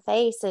yourself in the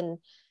face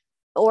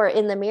or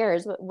in the mirror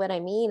is what I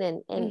mean.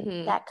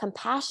 And that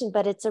compassion,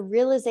 but it's a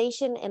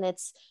realization, and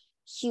it's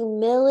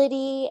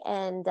humility,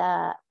 and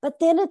but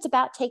then it's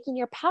about taking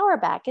your power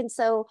back. And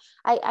so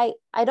I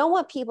don't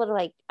want people to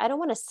like, I don't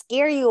want to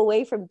scare you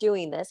away from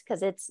doing this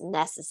because it's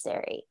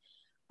necessary.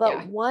 But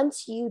Yeah,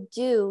 once you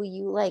do,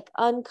 you like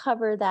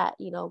uncover that,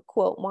 you know,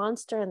 quote,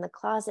 monster in the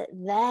closet,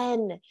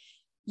 then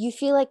you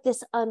feel like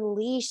this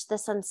unleashed,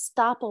 this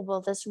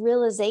unstoppable, this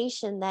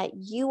realization that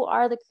you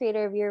are the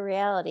creator of your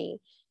reality.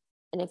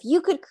 And if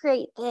you could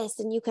create this,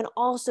 then you can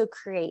also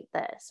create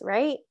this,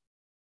 right?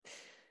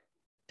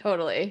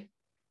 totally.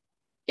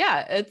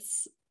 Yeah,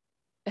 it's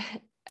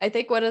I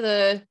think one of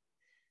the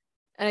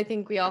and I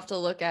think we all have to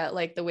look at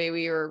like the way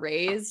we were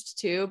raised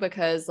too,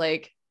 because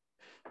like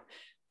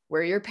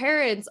were your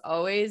parents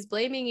always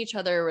blaming each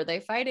other? Were they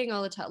fighting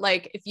all the time?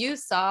 Like if you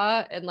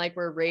saw and like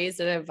were raised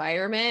in an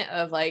environment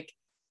of like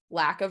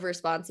lack of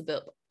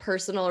responsibility,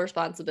 personal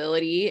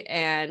responsibility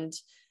and,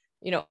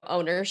 you know,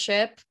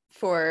 ownership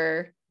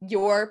for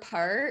your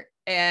part.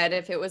 And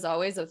if it was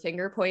always a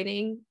finger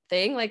pointing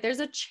thing, like there's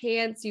a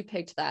chance you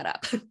picked that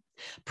up.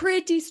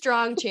 Pretty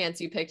strong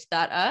chance you picked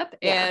that up.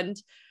 Yeah. And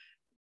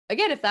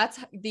again, if that's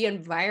the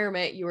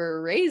environment you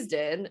were raised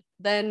in,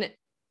 then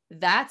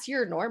that's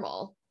your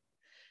normal.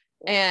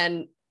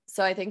 And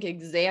so I think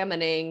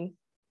examining,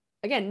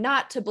 again,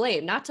 not to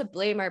blame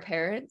our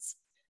parents,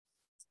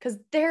 because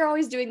they're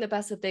always doing the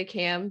best that they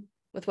can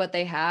with what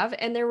they have.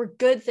 And there were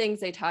good things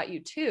they taught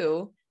you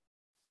too.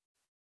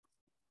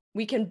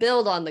 We can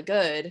build on the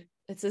good.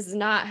 This is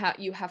not how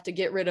you have to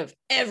get rid of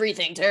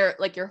everything.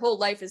 Like your whole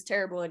life is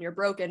terrible and you're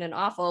broken and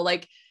awful.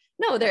 Like,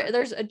 no,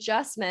 there's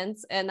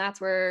adjustments. And that's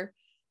where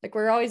like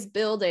we're always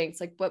building.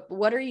 It's like,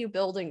 what are you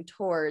building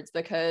towards?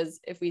 Because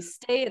if we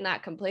stay in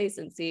that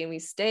complacency and we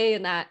stay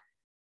in that,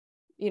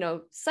 you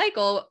know,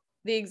 cycle,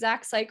 the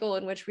exact cycle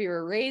in which we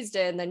were raised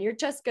in, then you're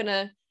just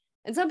gonna,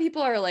 and some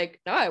people are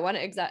like, no, I want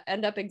to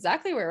end up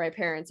exactly where my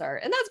parents are.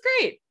 And that's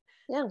great.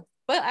 Yeah.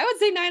 But I would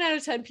say 9 out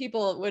of 10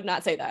 people would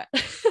not say that,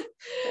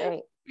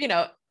 Right. you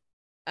know,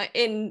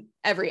 in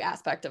every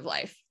aspect of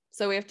life.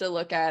 So we have to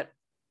look at,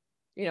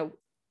 you know,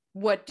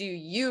 what do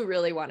you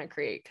really want to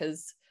create?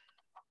 Because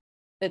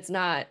it's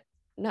not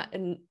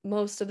in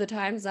most of the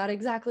times, not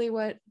exactly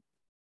what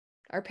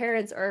our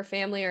parents or our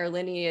family or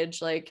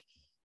lineage, like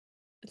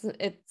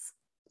it's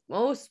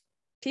most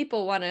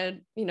people want to,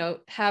 you know,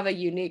 have a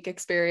unique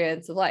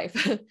experience of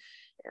life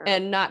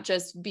and not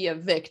just be a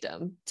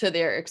victim to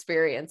their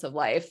experience of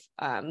life.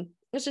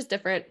 It's just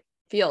different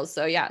feels.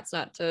 So yeah, it's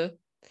not to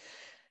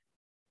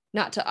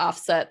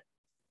offset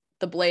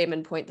the blame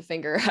and point the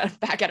finger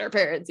back at our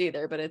parents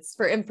either, but it's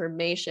for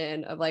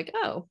information of like,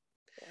 oh,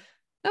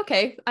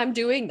 okay, I'm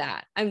doing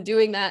that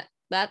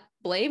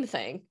blame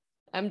thing.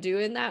 I'm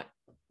doing that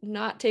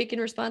not taking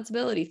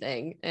responsibility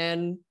thing.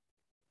 And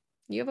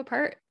you have a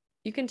part,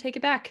 you can take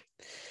it back.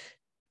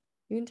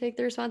 You can take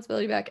the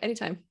responsibility back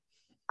anytime.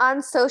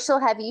 On social,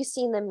 have you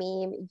seen the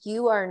meme?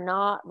 You are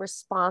not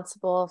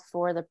responsible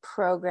for the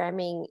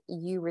programming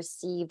you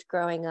received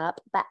growing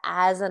up, but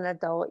as an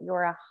adult,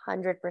 you're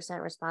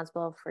 100%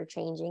 responsible for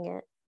changing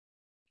it.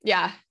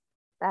 Yeah.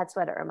 That's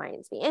what it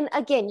reminds me. And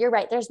again, you're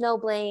right. There's no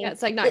blame. Yeah,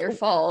 it's like not your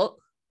fault.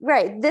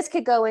 Right. This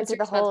could go into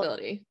the whole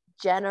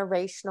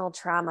generational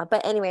trauma.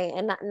 But anyway,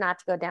 and not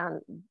to go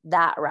down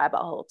that rabbit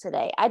hole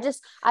today.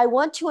 I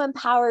want to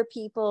empower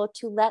people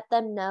to let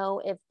them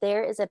know if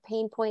there is a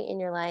pain point in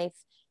your life,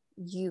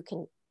 you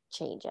can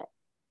change it.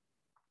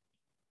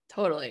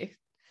 Totally.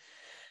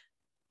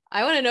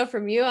 I want to know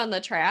from you on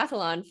the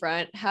triathlon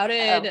front, how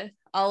did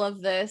all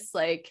of this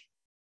like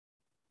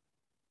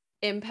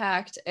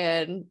impact?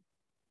 And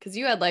because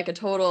you had like a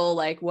total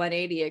like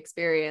 180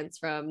 experience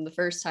from the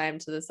first time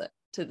to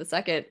the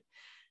second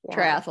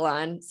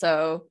triathlon.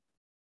 So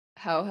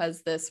how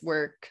has this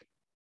work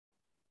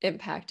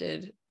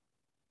impacted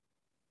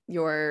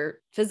your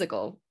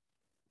physical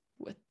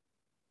with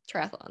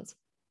triathlons?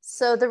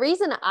 So the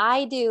reason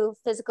I do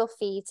physical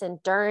feats,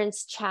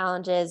 endurance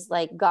challenges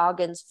like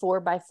Goggins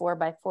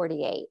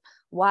 4x4x48,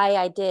 why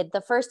I did the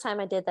first time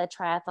I did that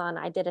triathlon,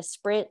 I did a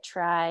sprint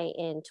try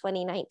in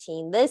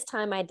 2019. This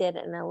time I did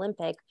an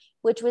Olympic,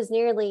 which was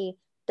nearly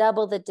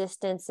double the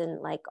distance in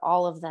like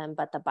all of them,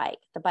 but the bike.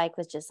 The bike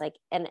was just like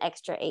an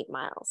extra 8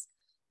 miles,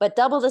 but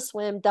double the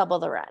swim, double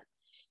the run.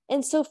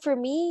 And so for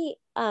me,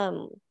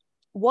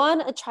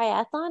 one, a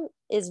triathlon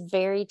is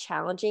very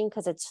challenging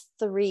because it's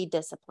 3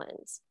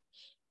 disciplines.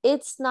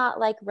 It's not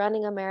like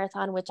running a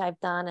marathon, which I've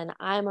done, and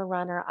I'm a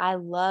runner. I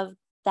love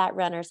that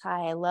runner's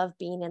high. I love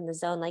being in the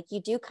zone. Like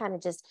you do kind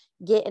of just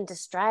get into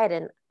stride.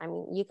 And I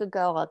mean, you could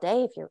go all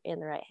day if you're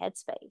in the right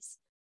headspace.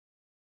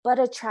 But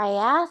a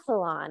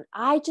triathlon,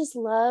 I just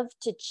love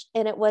to,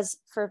 and it was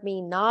for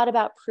me not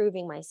about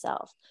proving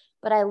myself,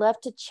 but I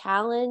love to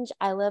challenge.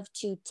 I love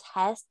to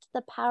test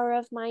the power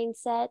of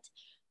mindset.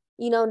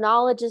 You know,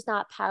 knowledge is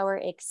not power,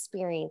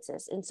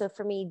 experiences. And so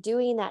for me,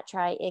 doing that,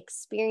 try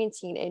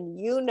experiencing, and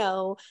you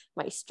know,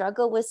 my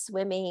struggle with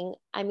swimming.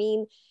 I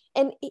mean,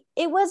 and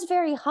it was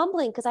very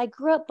humbling because I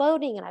grew up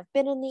boating and I've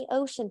been in the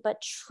ocean,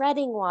 but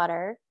treading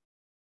water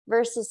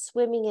versus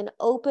swimming in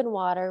open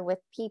water with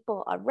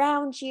people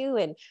around you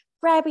and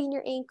grabbing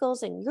your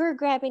ankles and you're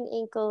grabbing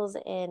ankles.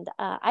 And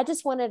I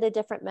just wanted a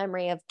different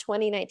memory of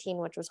 2019,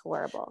 which was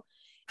horrible.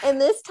 And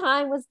this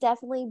time was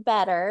definitely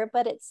better,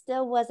 but it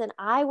still wasn't.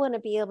 I want to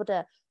be able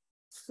to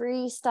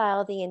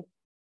freestyle the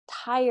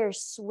entire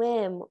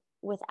swim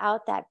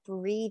without that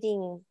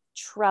breathing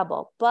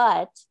trouble.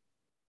 But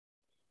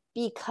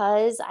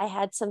because I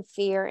had some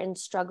fear and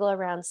struggle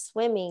around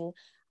swimming,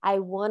 I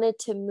wanted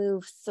to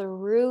move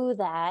through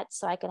that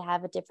so I could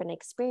have a different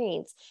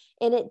experience.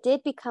 And it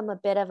did become a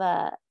bit of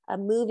a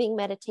moving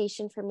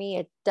meditation for me.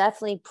 It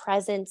definitely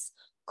presence,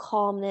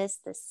 calmness,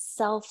 the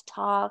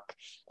self-talk.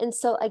 And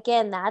so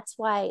again, that's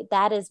why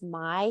that is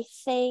my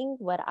thing.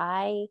 What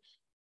I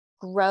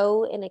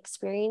grow and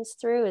experience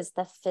through is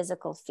the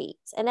physical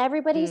feats. And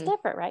everybody's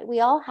different, right? We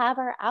all have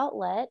our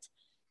outlet.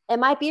 It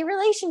might be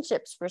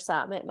relationships for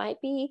some, it might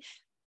be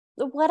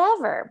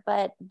whatever,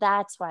 but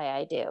that's why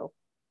I do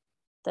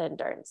the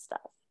endurance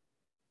stuff.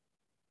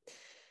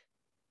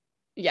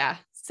 Yeah,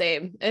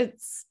 same.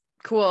 It's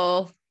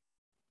cool.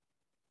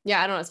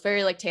 Yeah, I don't know. It's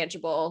very like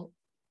tangible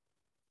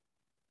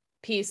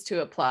piece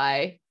to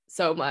apply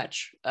so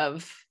much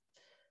of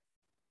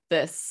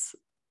this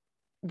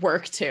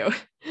work to,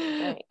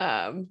 Right.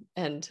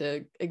 And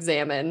to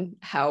examine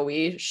how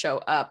we show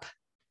up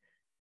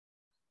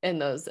in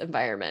those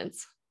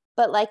environments.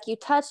 But like you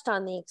touched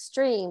on the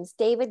extremes,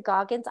 David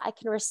Goggins, I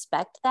can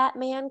respect that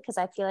man because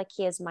I feel like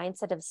he has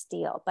mindset of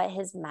steel, but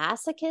his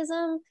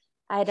masochism,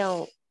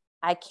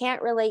 I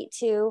can't relate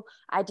to.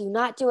 I do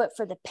not do it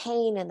for the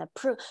pain and the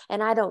proof,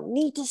 and I don't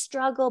need to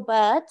struggle,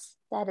 but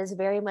that is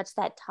very much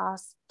that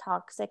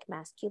toxic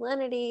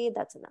masculinity.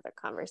 That's another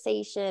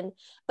conversation.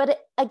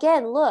 But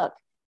again, look,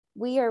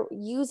 we are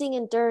using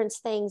endurance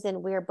things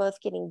and we're both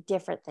getting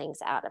different things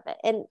out of it,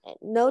 and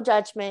no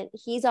judgment.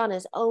 He's on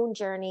his own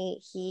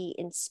journey. He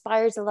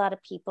inspires a lot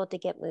of people to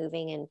get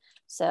moving, and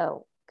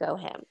so go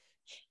him.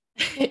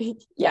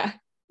 Yeah,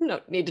 no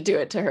need to do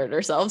it to hurt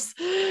ourselves,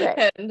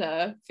 right.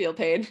 And feel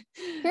pain.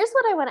 Here's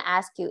what I want to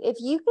ask you. If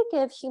you could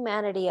give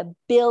humanity a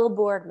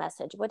billboard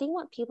message, what do you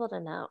want people to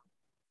know?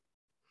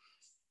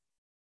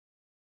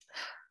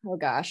 Oh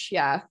gosh,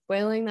 yeah,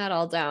 boiling that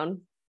all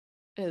down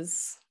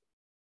is,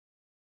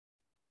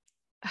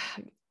 I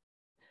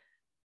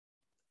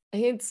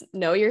think it's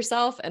know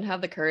yourself and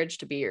have the courage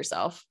to be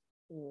yourself.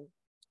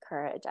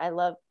 Courage. I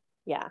love,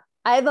 yeah.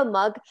 I have a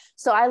mug.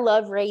 So I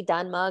love Ray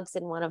Dunn mugs,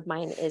 and one of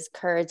mine is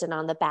courage. And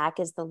on the back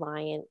is the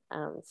lion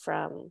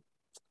from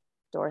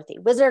Dorothy,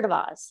 Wizard of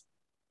Oz.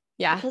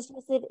 Yeah. Because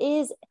it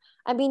is,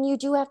 I mean, you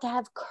do have to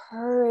have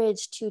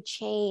courage to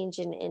change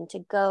and to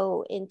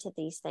go into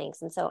these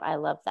things. And so I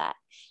love that.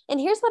 And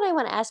here's what I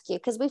want to ask you,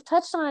 because we've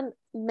touched on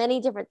many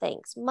different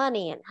things,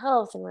 money and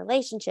health and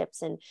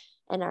relationships and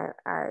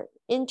our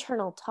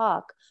internal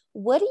talk.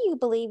 What do you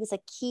believe is a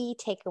key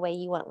takeaway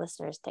you want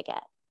listeners to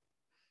get?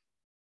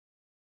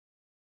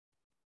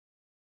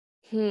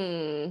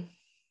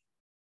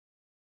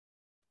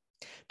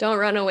 Don't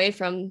run away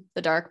from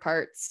the dark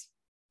parts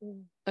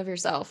of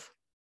yourself.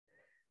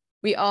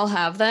 We all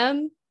have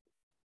them,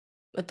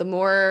 but the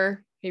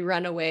more we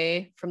run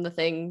away from the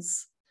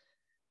things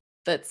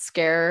that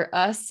scare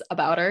us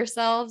about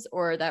ourselves,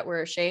 or that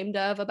we're ashamed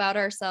of about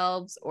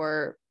ourselves,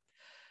 or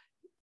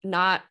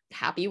not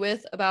happy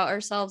with about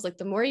ourselves, like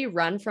the more you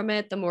run from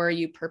it, the more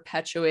you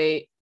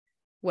perpetuate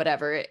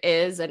whatever it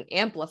is and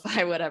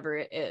amplify whatever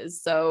it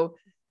is. So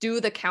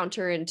do the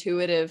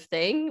counterintuitive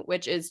thing,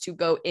 which is to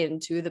go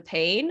into the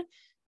pain.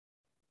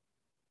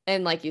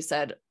 And like you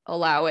said,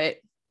 allow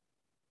it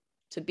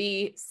to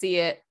be, see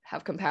it,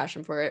 have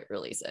compassion for it,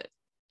 release it.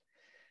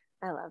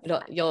 I love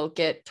that. You'll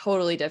get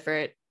totally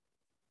different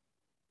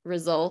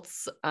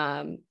results,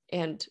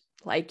 and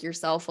like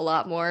yourself a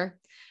lot more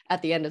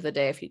at the end of the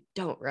day if you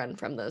don't run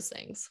from those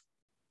things.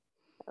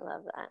 I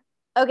love that.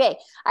 Okay.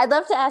 I'd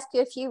love to ask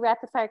you a few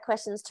rapid fire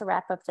questions to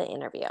wrap up the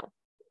interview.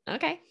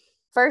 Okay.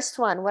 First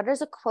one, what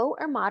is a quote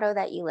or motto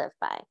that you live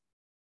by?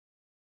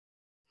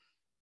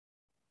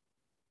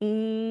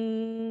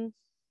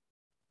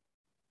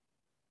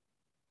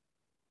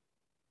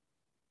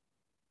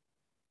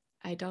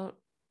 I don't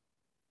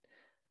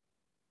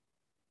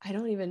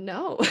even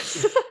know. And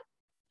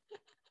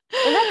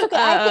that's okay.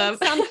 I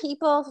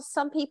think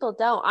some people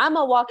don't. I'm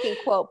a walking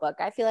quote book.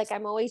 I feel like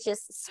I'm always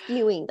just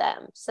spewing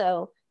them.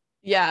 So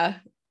yeah,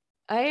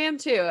 I am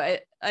too.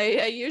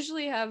 I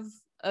usually have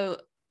a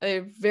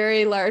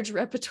very large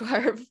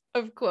repertoire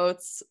of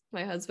quotes.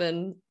 My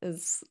husband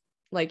is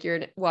like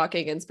your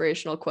walking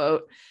inspirational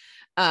quote.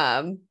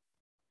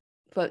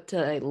 But do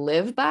I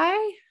live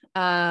by?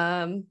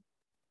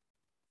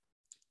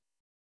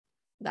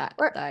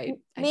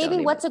 Maybe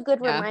what's a good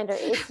reminder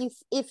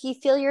if you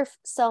feel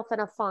yourself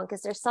in a funk,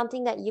 is there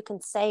something that you can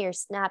say or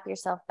snap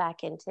yourself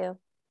back into?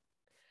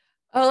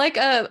 Oh, like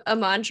a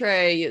mantra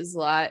I use a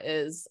lot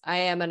is I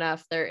am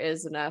enough, there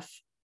is enough.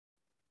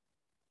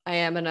 I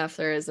am enough,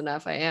 there is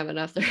enough. I am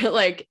enough, there,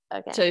 like,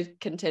 okay. To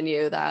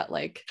continue that,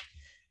 like,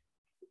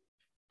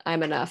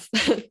 I'm enough.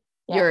 Yes.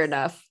 You're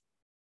enough.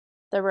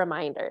 The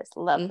reminders.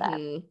 Love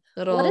that.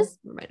 Little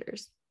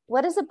reminders.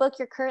 What is a book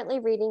you're currently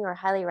reading or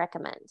highly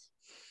recommend?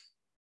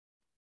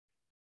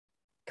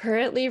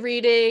 Currently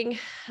reading.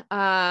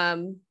 I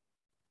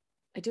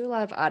do a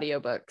lot of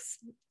audiobooks.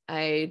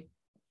 I'm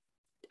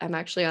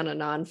actually on a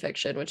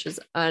nonfiction, which is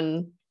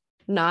on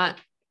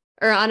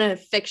a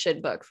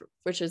fiction book,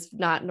 which is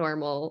not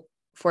normal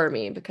for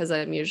me because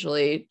I'm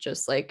usually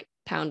just like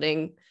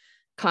pounding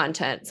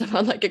content. So I'm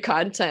on like a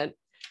content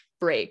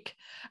break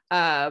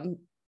right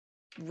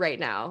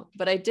now.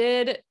 But I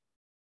did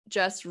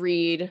just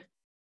read.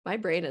 My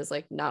brain is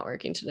like not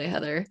working today,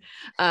 Heather.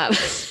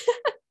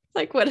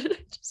 Like, what did I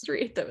just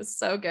read? That was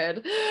so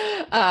good.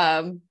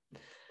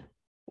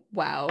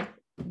 Wow.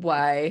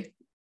 Why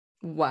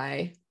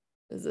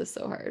is this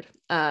so hard?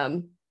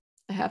 I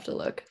have to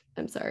look.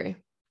 I'm sorry.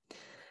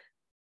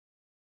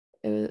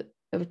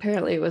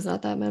 Apparently it was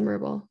not that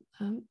memorable.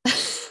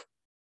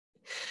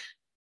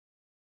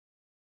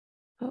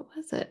 What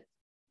was it?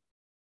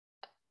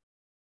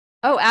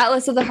 Oh,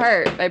 Atlas of the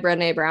Heart by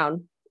Brené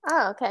Brown.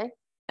 Oh, okay.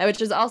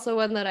 Which is also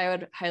one that I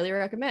would highly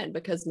recommend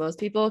because most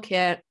people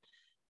can't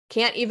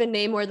even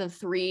name more than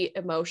 3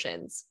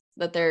 emotions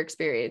that they're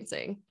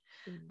experiencing.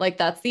 Like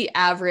that's the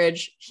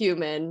average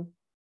human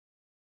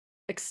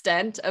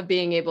extent of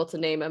being able to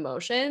name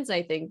emotions.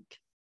 I think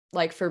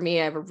like for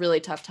me, I have a really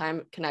tough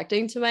time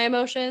connecting to my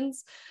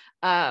emotions.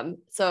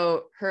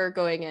 So her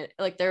going in,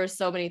 like there were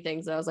so many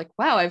things that I was like,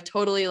 wow, I've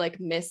totally like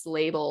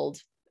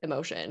mislabeled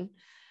emotion.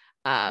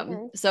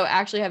 So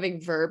actually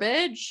having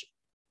verbiage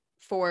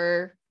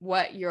for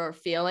what you're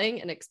feeling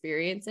and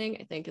experiencing,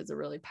 I think is a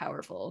really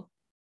powerful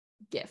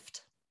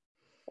gift.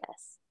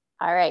 Yes.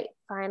 All right.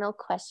 Final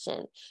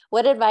question.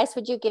 What advice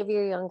would you give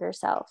your younger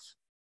self?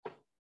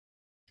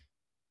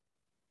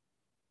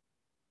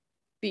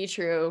 Be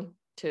true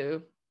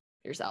to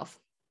yourself.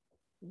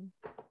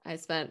 I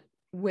spent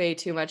way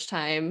too much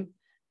time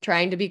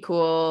trying to be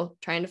cool,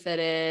 trying to fit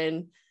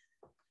in,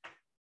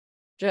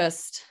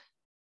 just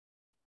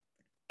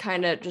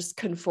kind of just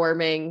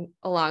conforming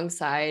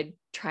alongside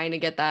trying to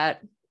get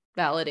that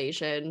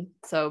validation.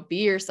 So be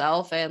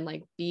yourself and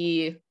like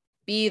be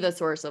the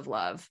source of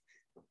love.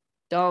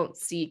 Don't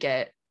seek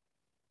it.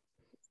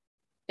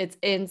 It's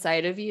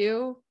inside of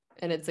you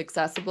and it's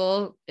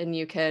accessible and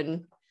you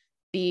can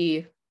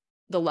be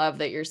the love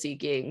that you're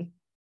seeking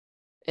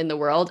in the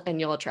world and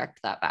you'll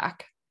attract that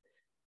back.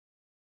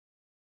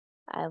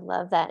 I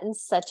love that. And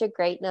such a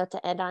great note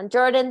to end on.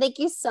 Jordan, thank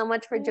you so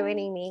much for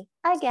joining me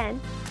again.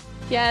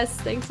 Yes.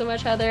 Thanks so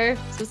much, Heather.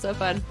 This was so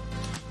fun.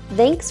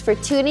 Thanks for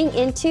tuning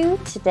into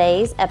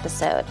today's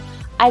episode.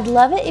 I'd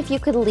love it if you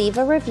could leave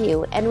a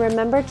review and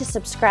remember to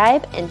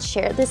subscribe and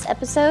share this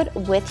episode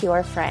with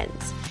your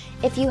friends.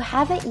 If you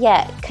haven't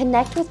yet,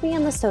 connect with me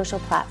on the social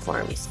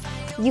platforms.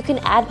 You can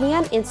add me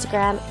on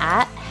Instagram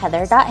at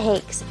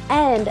heather.hakes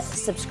and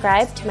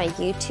subscribe to my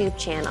YouTube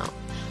channel.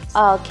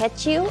 I'll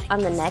catch you on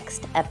the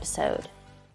next episode.